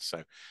lower ones.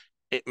 So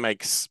it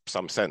makes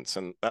some sense,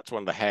 and that's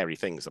one of the hairy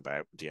things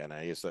about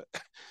DNA is that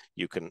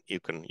you can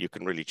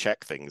really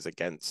check things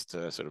against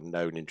sort of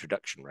known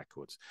introduction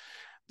records.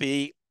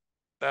 The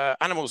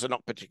animals are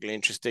not particularly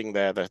interesting.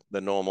 They're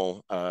the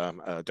normal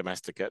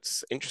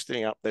domesticates.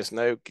 Interestingly enough, there's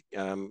no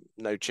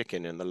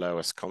chicken in the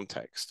lowest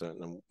context,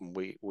 and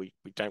we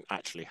don't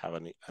actually have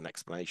an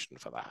explanation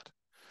for that.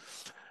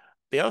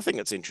 The other thing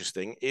that's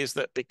interesting is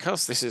that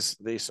because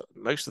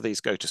most of these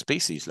go to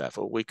species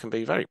level, we can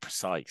be very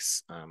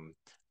precise.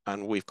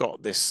 And we've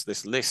got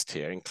this list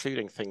here,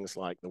 including things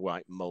like the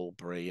white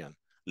mulberry and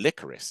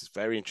licorice. It's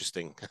very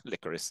interesting.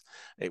 Licorice.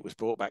 It was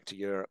brought back to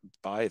Europe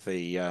by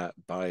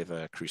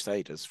the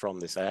Crusaders from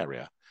this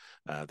area.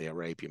 The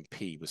Arabian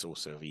pea was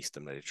also of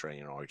Eastern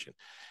Mediterranean origin.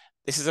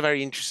 This is a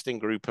very interesting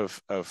group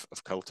of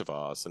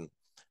cultivars, and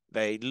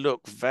they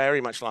look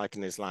very much like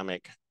an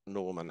Islamic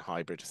Norman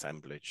hybrid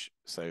assemblage.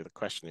 So the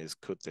question is,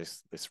 could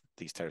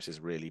these terraces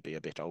really be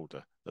a bit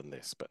older than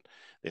this? But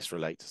this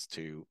relates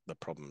to the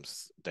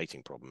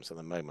dating problems. At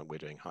the moment, we're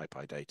doing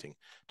HiPi dating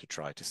to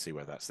try to see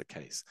whether that's the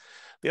case.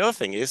 The other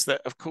thing is that,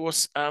 of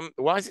course,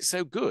 why is it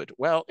so good?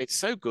 Well, it's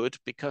so good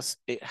because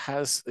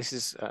this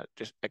is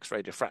just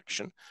X-ray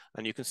diffraction,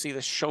 and you can see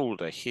the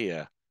shoulder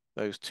here,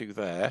 those two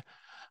there,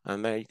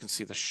 and there you can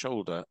see the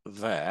shoulder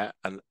there,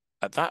 and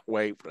at that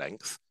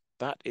wavelength,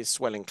 that is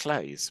swelling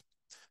clays.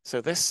 So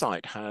this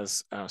site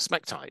has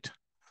smectite,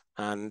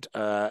 and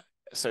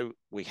so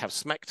we have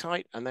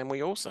smectite, and then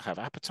we also have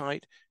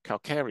apatite,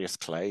 calcareous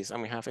clays, and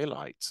we have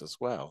illites as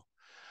well.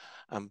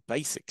 And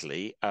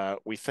basically,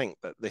 we think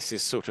that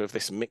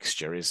this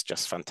mixture is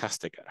just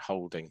fantastic at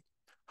holding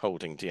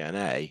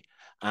DNA.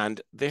 And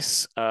the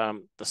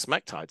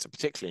smectites are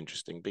particularly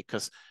interesting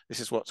because this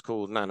is what's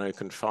called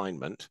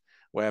nano-confinement,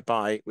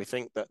 whereby we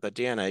think that the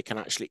DNA can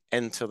actually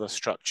enter the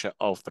structure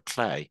of the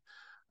clay.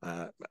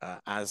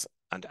 As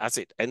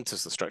it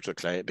enters the structure of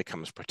the clay, it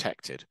becomes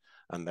protected,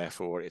 and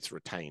therefore it's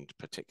retained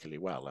particularly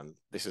well. And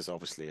this is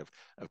obviously of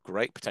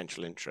great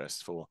potential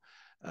interest for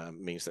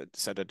means that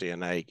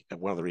SedaDNA,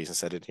 one of the reasons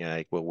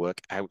SedaDNA will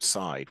work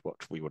outside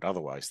what we would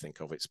otherwise think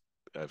of its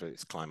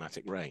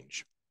climatic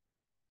range.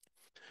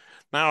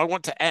 Now, I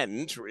want to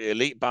end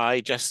really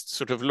by just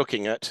sort of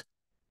looking at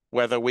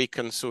whether we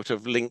can sort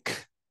of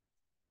link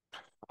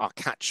our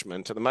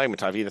catchment. At the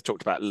moment, I've either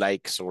talked about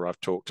lakes or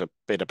I've talked a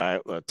bit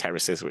about the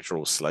terraces, which are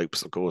all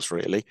slopes, of course,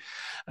 really.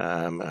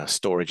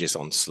 Storages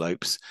on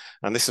slopes.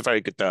 And this is a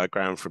very good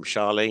diagram from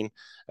Charlene.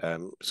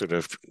 Sort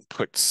of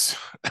puts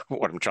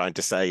what I'm trying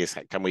to say is,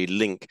 can we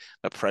link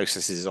the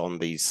processes on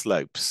these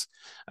slopes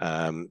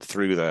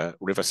through the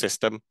river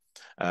system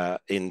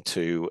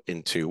into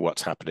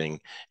what's happening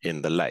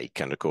in the lake?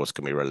 And of course,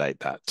 can we relate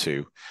that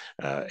to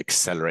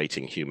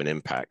accelerating human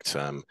impact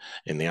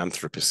in the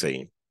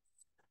Anthropocene?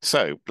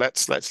 So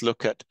let's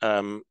look at,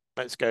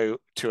 let's go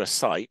to a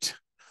site.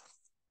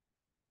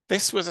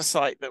 This was a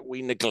site that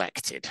we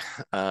neglected.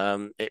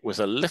 It was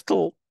a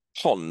little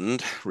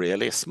pond,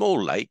 really, a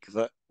small lake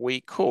that we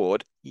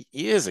cored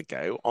years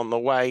ago on the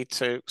way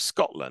to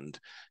Scotland,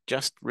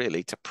 just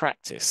really to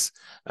practice.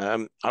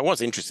 I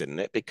was interested in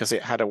it because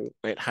it had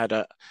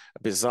a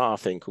bizarre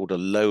thing called a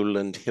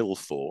lowland hill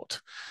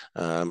fort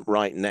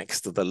right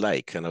next to the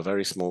lake and a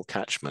very small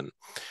catchment.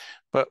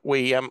 But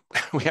we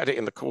had it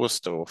in the core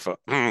store for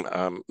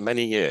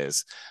many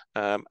years,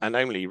 and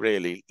only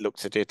really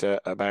looked at it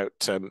about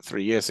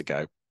 3 years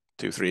ago,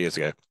 2-3 years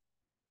ago,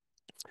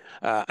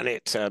 and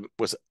it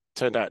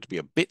turned out to be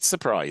a bit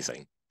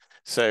surprising.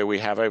 So we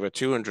have over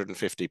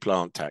 250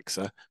 plant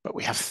taxa, but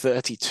we have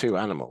 32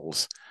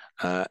 animals,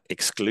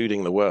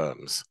 excluding the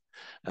worms.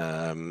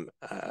 And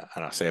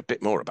I'll say a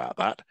bit more about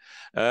that.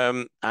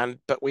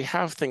 But we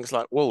have things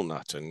like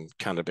walnut and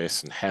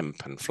cannabis and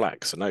hemp and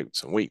flax and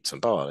oats and wheats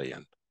and barley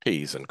and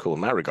peas and corn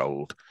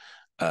marigold.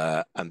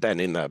 And then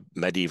in the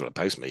medieval and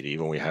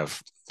post-medieval, we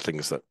have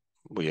things that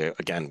we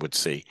again would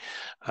see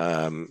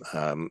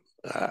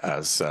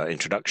as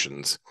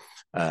introductions.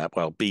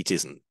 Well, beet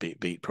isn't.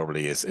 Beet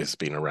probably has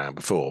been around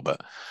before,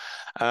 but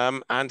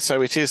and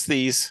so it is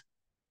these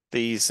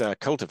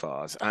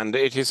cultivars, and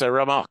it is a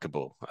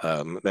remarkable.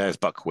 There's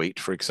buckwheat,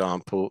 for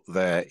example.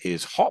 There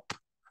is hop.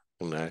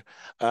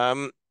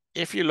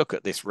 If you look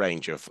at this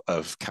range of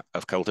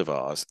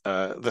cultivars,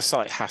 the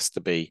site has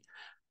to be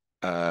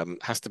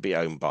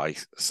owned by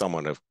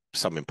someone of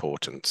some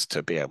importance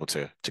to be able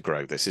to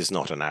grow. This is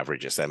not an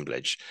average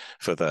assemblage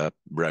for the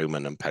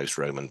Roman and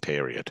post-Roman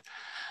period.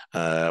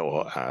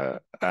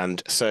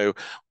 And so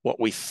what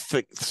we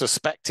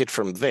suspected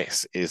from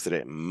this is that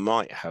it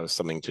might have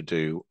something to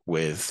do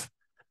with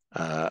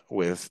a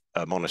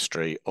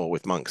monastery or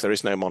with monks. There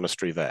is no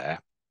monastery there.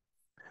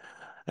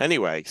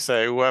 Anyway,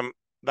 so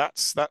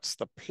that's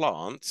the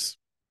plants.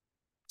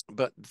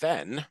 But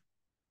then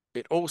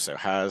it also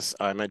has,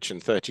 I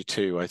mentioned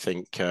 32, I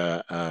think,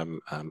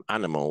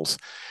 animals.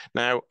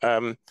 Now,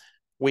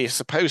 we are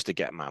supposed to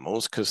get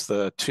mammals because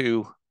the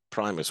two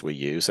primers we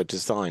use are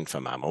designed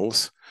for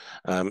mammals.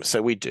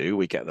 So we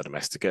get the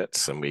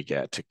domesticates, and we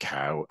get a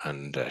cow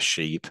and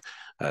sheep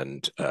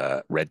and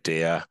red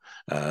deer,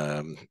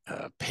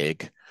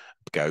 pig,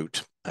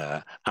 goat,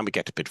 and we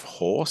get a bit of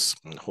horse.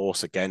 And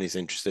horse, again, is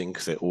interesting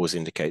because it always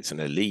indicates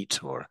an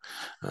elite or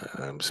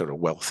sort of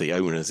wealthy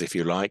owners, if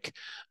you like.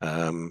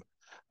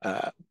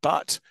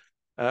 But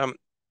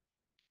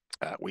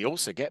We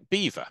also get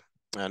beaver.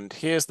 And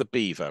here's the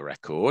beaver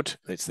record.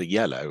 It's the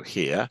yellow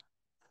here.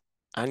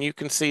 And you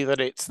can see that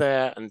it's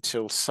there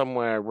until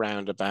somewhere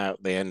around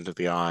about the end of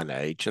the Iron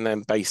Age, and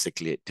then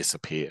basically it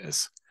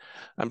disappears.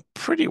 And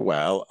pretty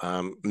well,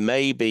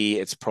 maybe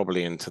it's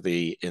probably into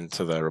the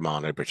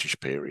Romano-British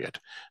period.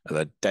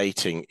 The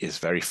dating is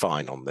very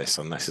fine on this,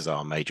 and this is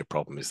our major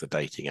problem, is the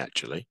dating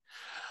actually.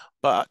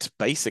 But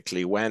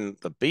basically, when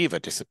the beaver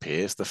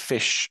disappears, the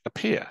fish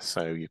appear.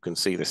 So you can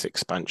see this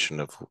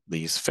expansion of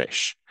these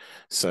fish.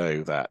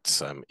 So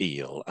that's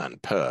eel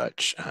and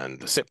perch and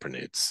the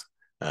cyprinids.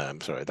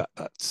 Sorry,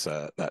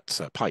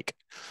 that's pike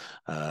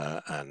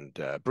and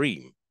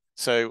bream.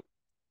 So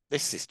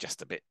this is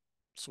just a bit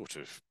sort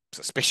of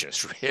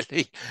suspicious,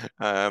 really.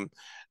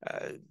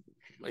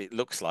 It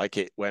looks like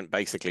it went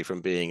basically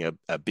from being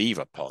a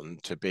beaver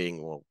pond to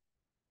being, well,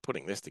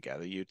 putting this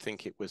together, you'd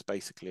think it was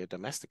basically a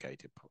domestic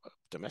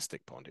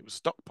pond. It was a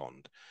stock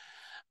pond.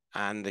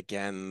 And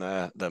again,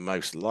 the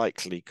most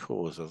likely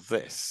cause of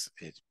this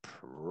is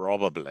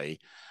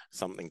probably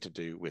something to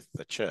do with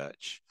the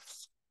church.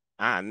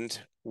 And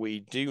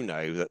we do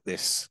know that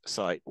this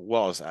site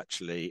was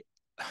actually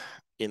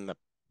in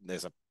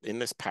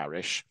this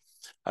parish,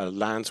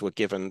 lands were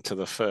given to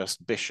the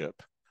first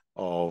bishop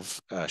of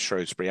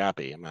Shrewsbury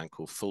Abbey, a man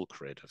called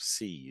Fulcrid of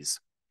Sees.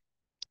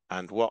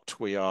 And what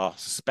we are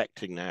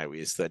suspecting now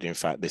is that, in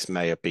fact, this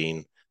may have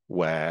been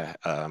where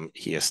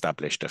he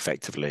established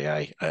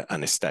effectively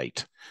an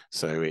estate.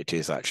 So it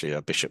is actually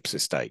a bishop's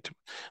estate.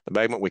 At the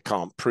moment, we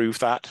can't prove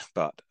that,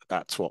 but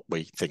that's what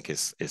we think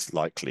is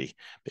likely,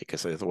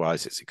 because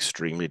otherwise it's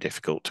extremely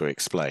difficult to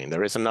explain.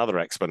 There is another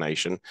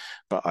explanation,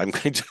 but I'm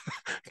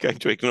going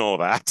to ignore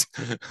that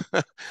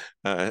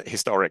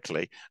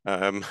historically.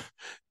 But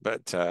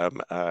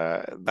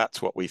that's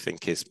what we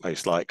think is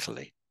most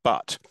likely.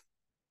 But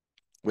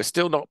we're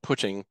still not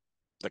putting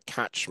the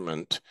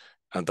catchment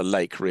and the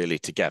lake really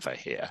together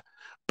here.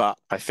 But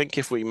I think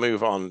if we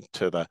move on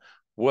to the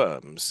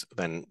worms,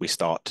 then we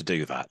start to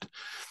do that.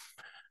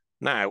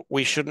 Now,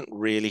 we shouldn't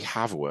really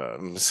have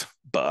worms,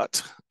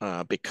 but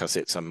because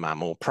it's a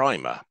mammal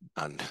primer,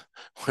 and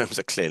worms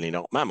are clearly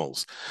not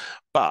mammals.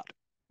 But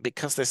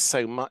because there's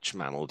so much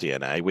mammal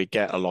DNA, we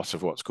get a lot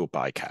of what's called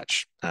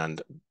bycatch,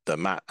 and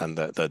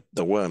the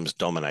worms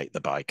dominate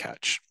the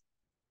bycatch.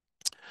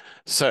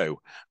 So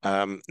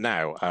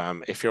now,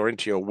 if you're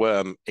into your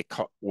worm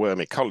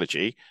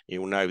ecology,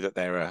 you'll know that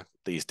there are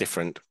these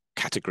different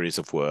categories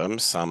of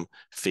worms. Some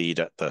feed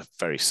at the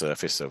very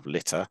surface of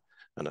litter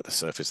and at the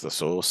surface of the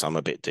soil, some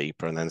a bit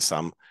deeper, and then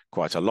some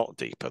quite a lot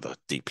deeper, the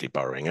deeply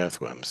burrowing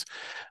earthworms.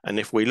 And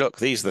if we look,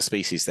 these are the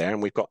species there,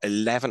 and we've got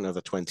 11 of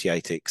the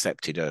 28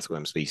 accepted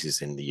earthworm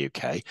species in the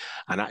UK.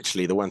 And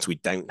actually, the ones we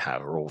don't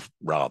have are all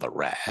rather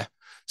rare.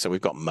 So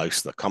we've got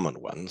most of the common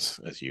ones,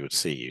 as you would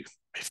see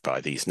if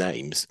by these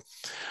names.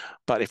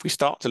 But if we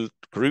start to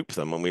group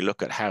them and we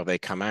look at how they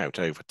come out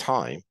over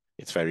time,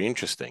 it's very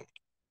interesting.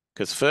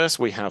 Because first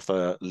we have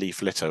the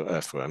leaf litter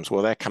earthworms.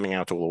 Well, they're coming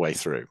out all the way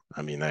through.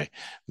 I mean, they're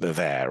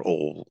there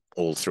all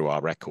through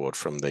our record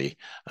from the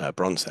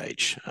Bronze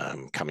Age,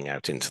 coming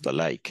out into the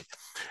lake.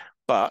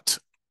 But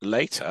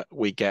later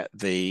we get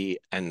the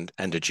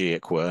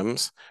endogeeic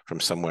worms from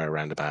somewhere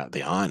around about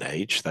the Iron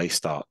Age. They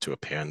start to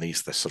appear, and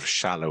these are the sort of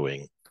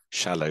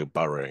shallow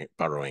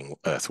burrowing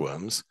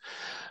earthworms.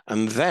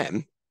 And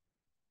then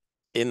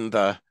in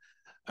the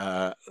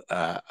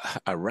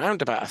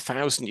around about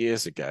 1,000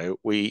 years ago,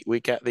 we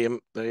get the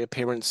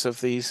appearance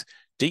of these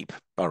deep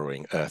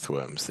burrowing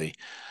earthworms, the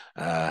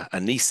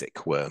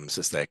anisic worms,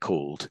 as they're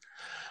called.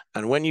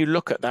 And when you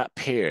look at that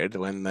period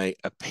when they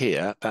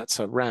appear, that's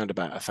around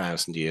about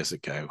 1,000 years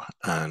ago.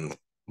 And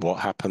what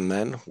happened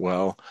then?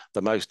 Well,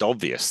 the most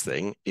obvious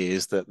thing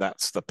is that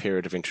that's the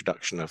period of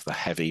introduction of the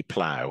heavy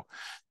plough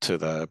to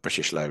the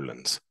British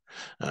lowlands.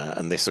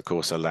 And this, of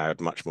course,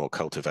 allowed much more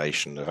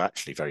cultivation of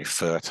actually very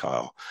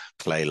fertile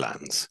clay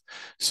lands.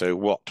 So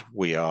what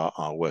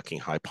our working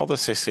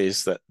hypothesis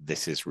is that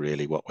this is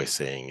really what we're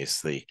seeing is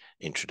the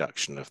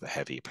introduction of the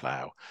heavy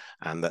plough,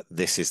 and that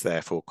this is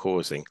therefore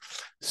causing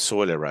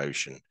soil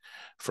erosion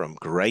from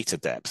greater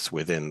depths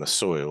within the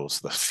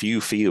soils, the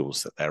few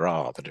fields that there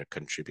are that are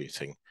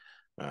contributing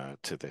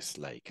to this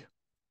lake.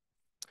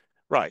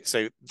 Right,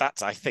 so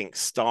that's, I think,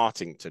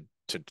 starting to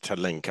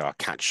link our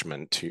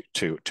catchment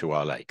to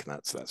our lake. And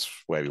that's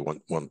where we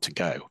want to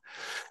go.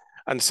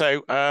 And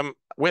so I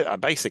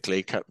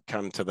basically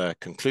come to the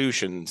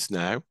conclusions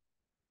now.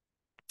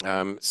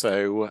 I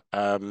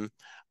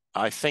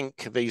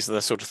think these are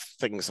the sort of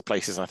things, the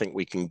places I think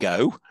we can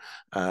go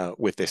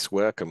with this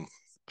work, and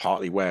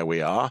partly where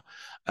we are.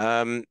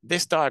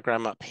 This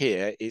diagram up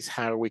here is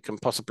how we can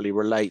possibly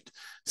relate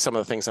some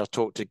of the things I've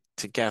talked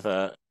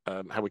together,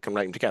 how we can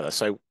relate them together.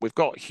 So we've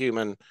got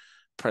human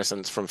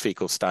presence from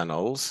fecal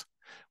stanols.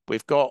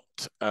 We've got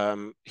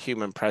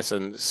human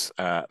presence,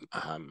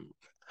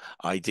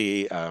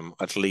 ID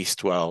at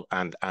least, well,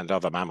 and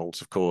other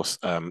mammals, of course,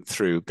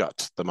 through the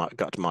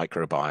gut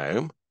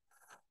microbiome.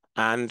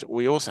 And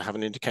we also have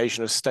an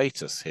indication of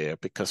status here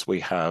because we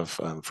have,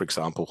 for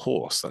example,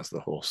 horse. That's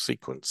the horse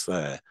sequence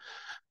there.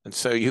 And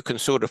so you can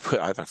sort of put,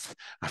 I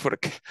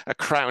put a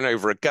crown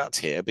over a gut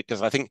here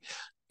because I think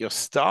you're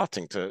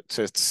starting to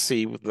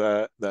see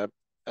a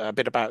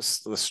bit about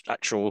the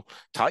actual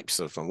types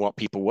of and what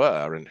people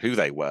were and who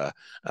they were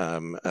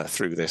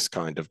through this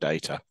kind of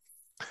data.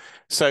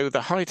 So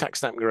the high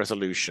taxonomic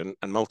resolution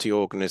and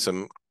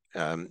multi-organism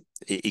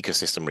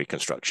ecosystem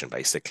reconstruction,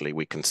 basically,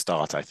 we can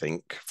start, I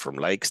think, from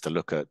lakes to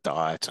look at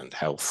diet and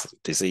health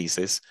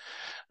diseases.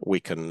 We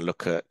can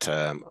look at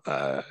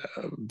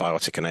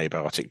biotic and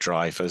abiotic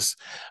drivers.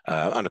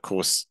 And of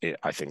course,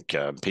 I think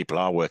people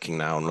are working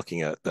now on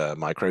looking at the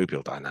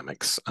microbial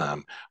dynamics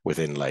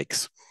within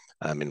lakes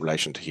in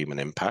relation to human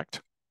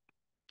impact.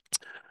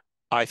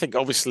 I think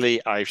obviously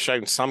I've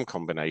shown some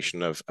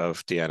combination of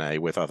DNA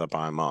with other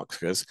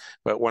biomarkers,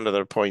 but one of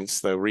the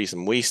points, the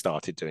reason we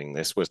started doing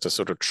this was to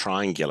sort of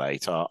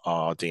triangulate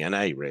our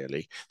DNA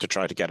really, to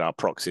try to get our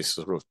proxies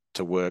sort of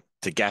to work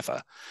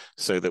together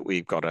so that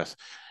we've got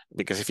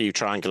because if you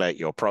triangulate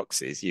your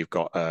proxies, you've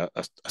got a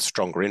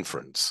stronger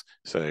inference.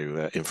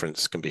 So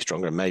inference can be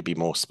stronger and maybe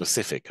more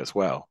specific as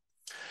well.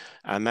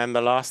 And then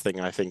the last thing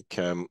I think,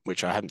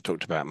 which I hadn't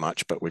talked about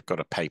much, but we've got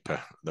a paper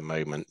at the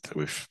moment that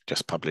we've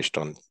just published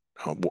on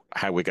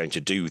how we're going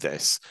to do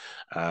this,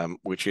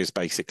 which is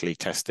basically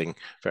testing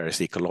various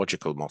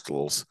ecological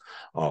models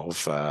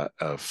of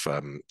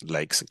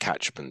lakes and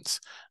catchments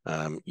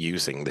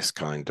using this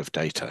kind of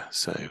data.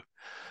 So,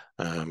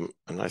 and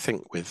I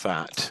think with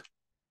that,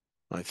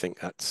 I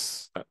think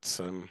that's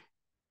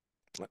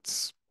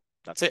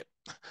it.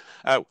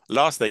 Oh,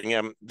 last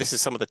thing, this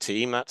is some of the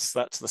team. That's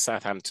the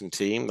Southampton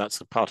team.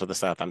 That's a part of the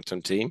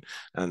Southampton team,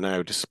 and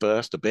now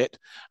dispersed a bit.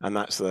 And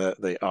that's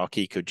the Arc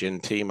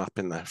Ecogen team up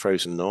in the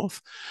frozen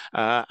north.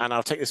 And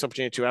I'll take this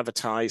opportunity to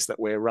advertise that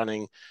we're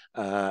running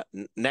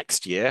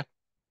next year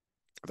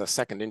the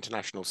second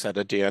international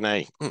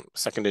SedaDNA,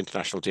 second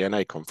international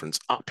DNA conference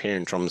up here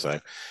in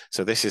Tromsø.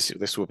 So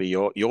this will be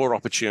your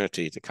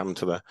opportunity to come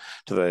to the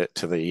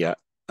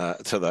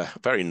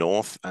very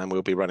north, and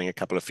we'll be running a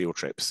couple of field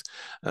trips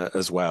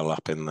as well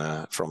up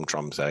from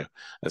Tromsø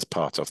as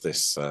part of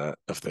this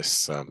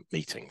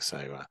meeting.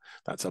 So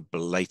that's a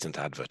blatant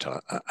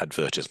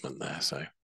advertisement there. So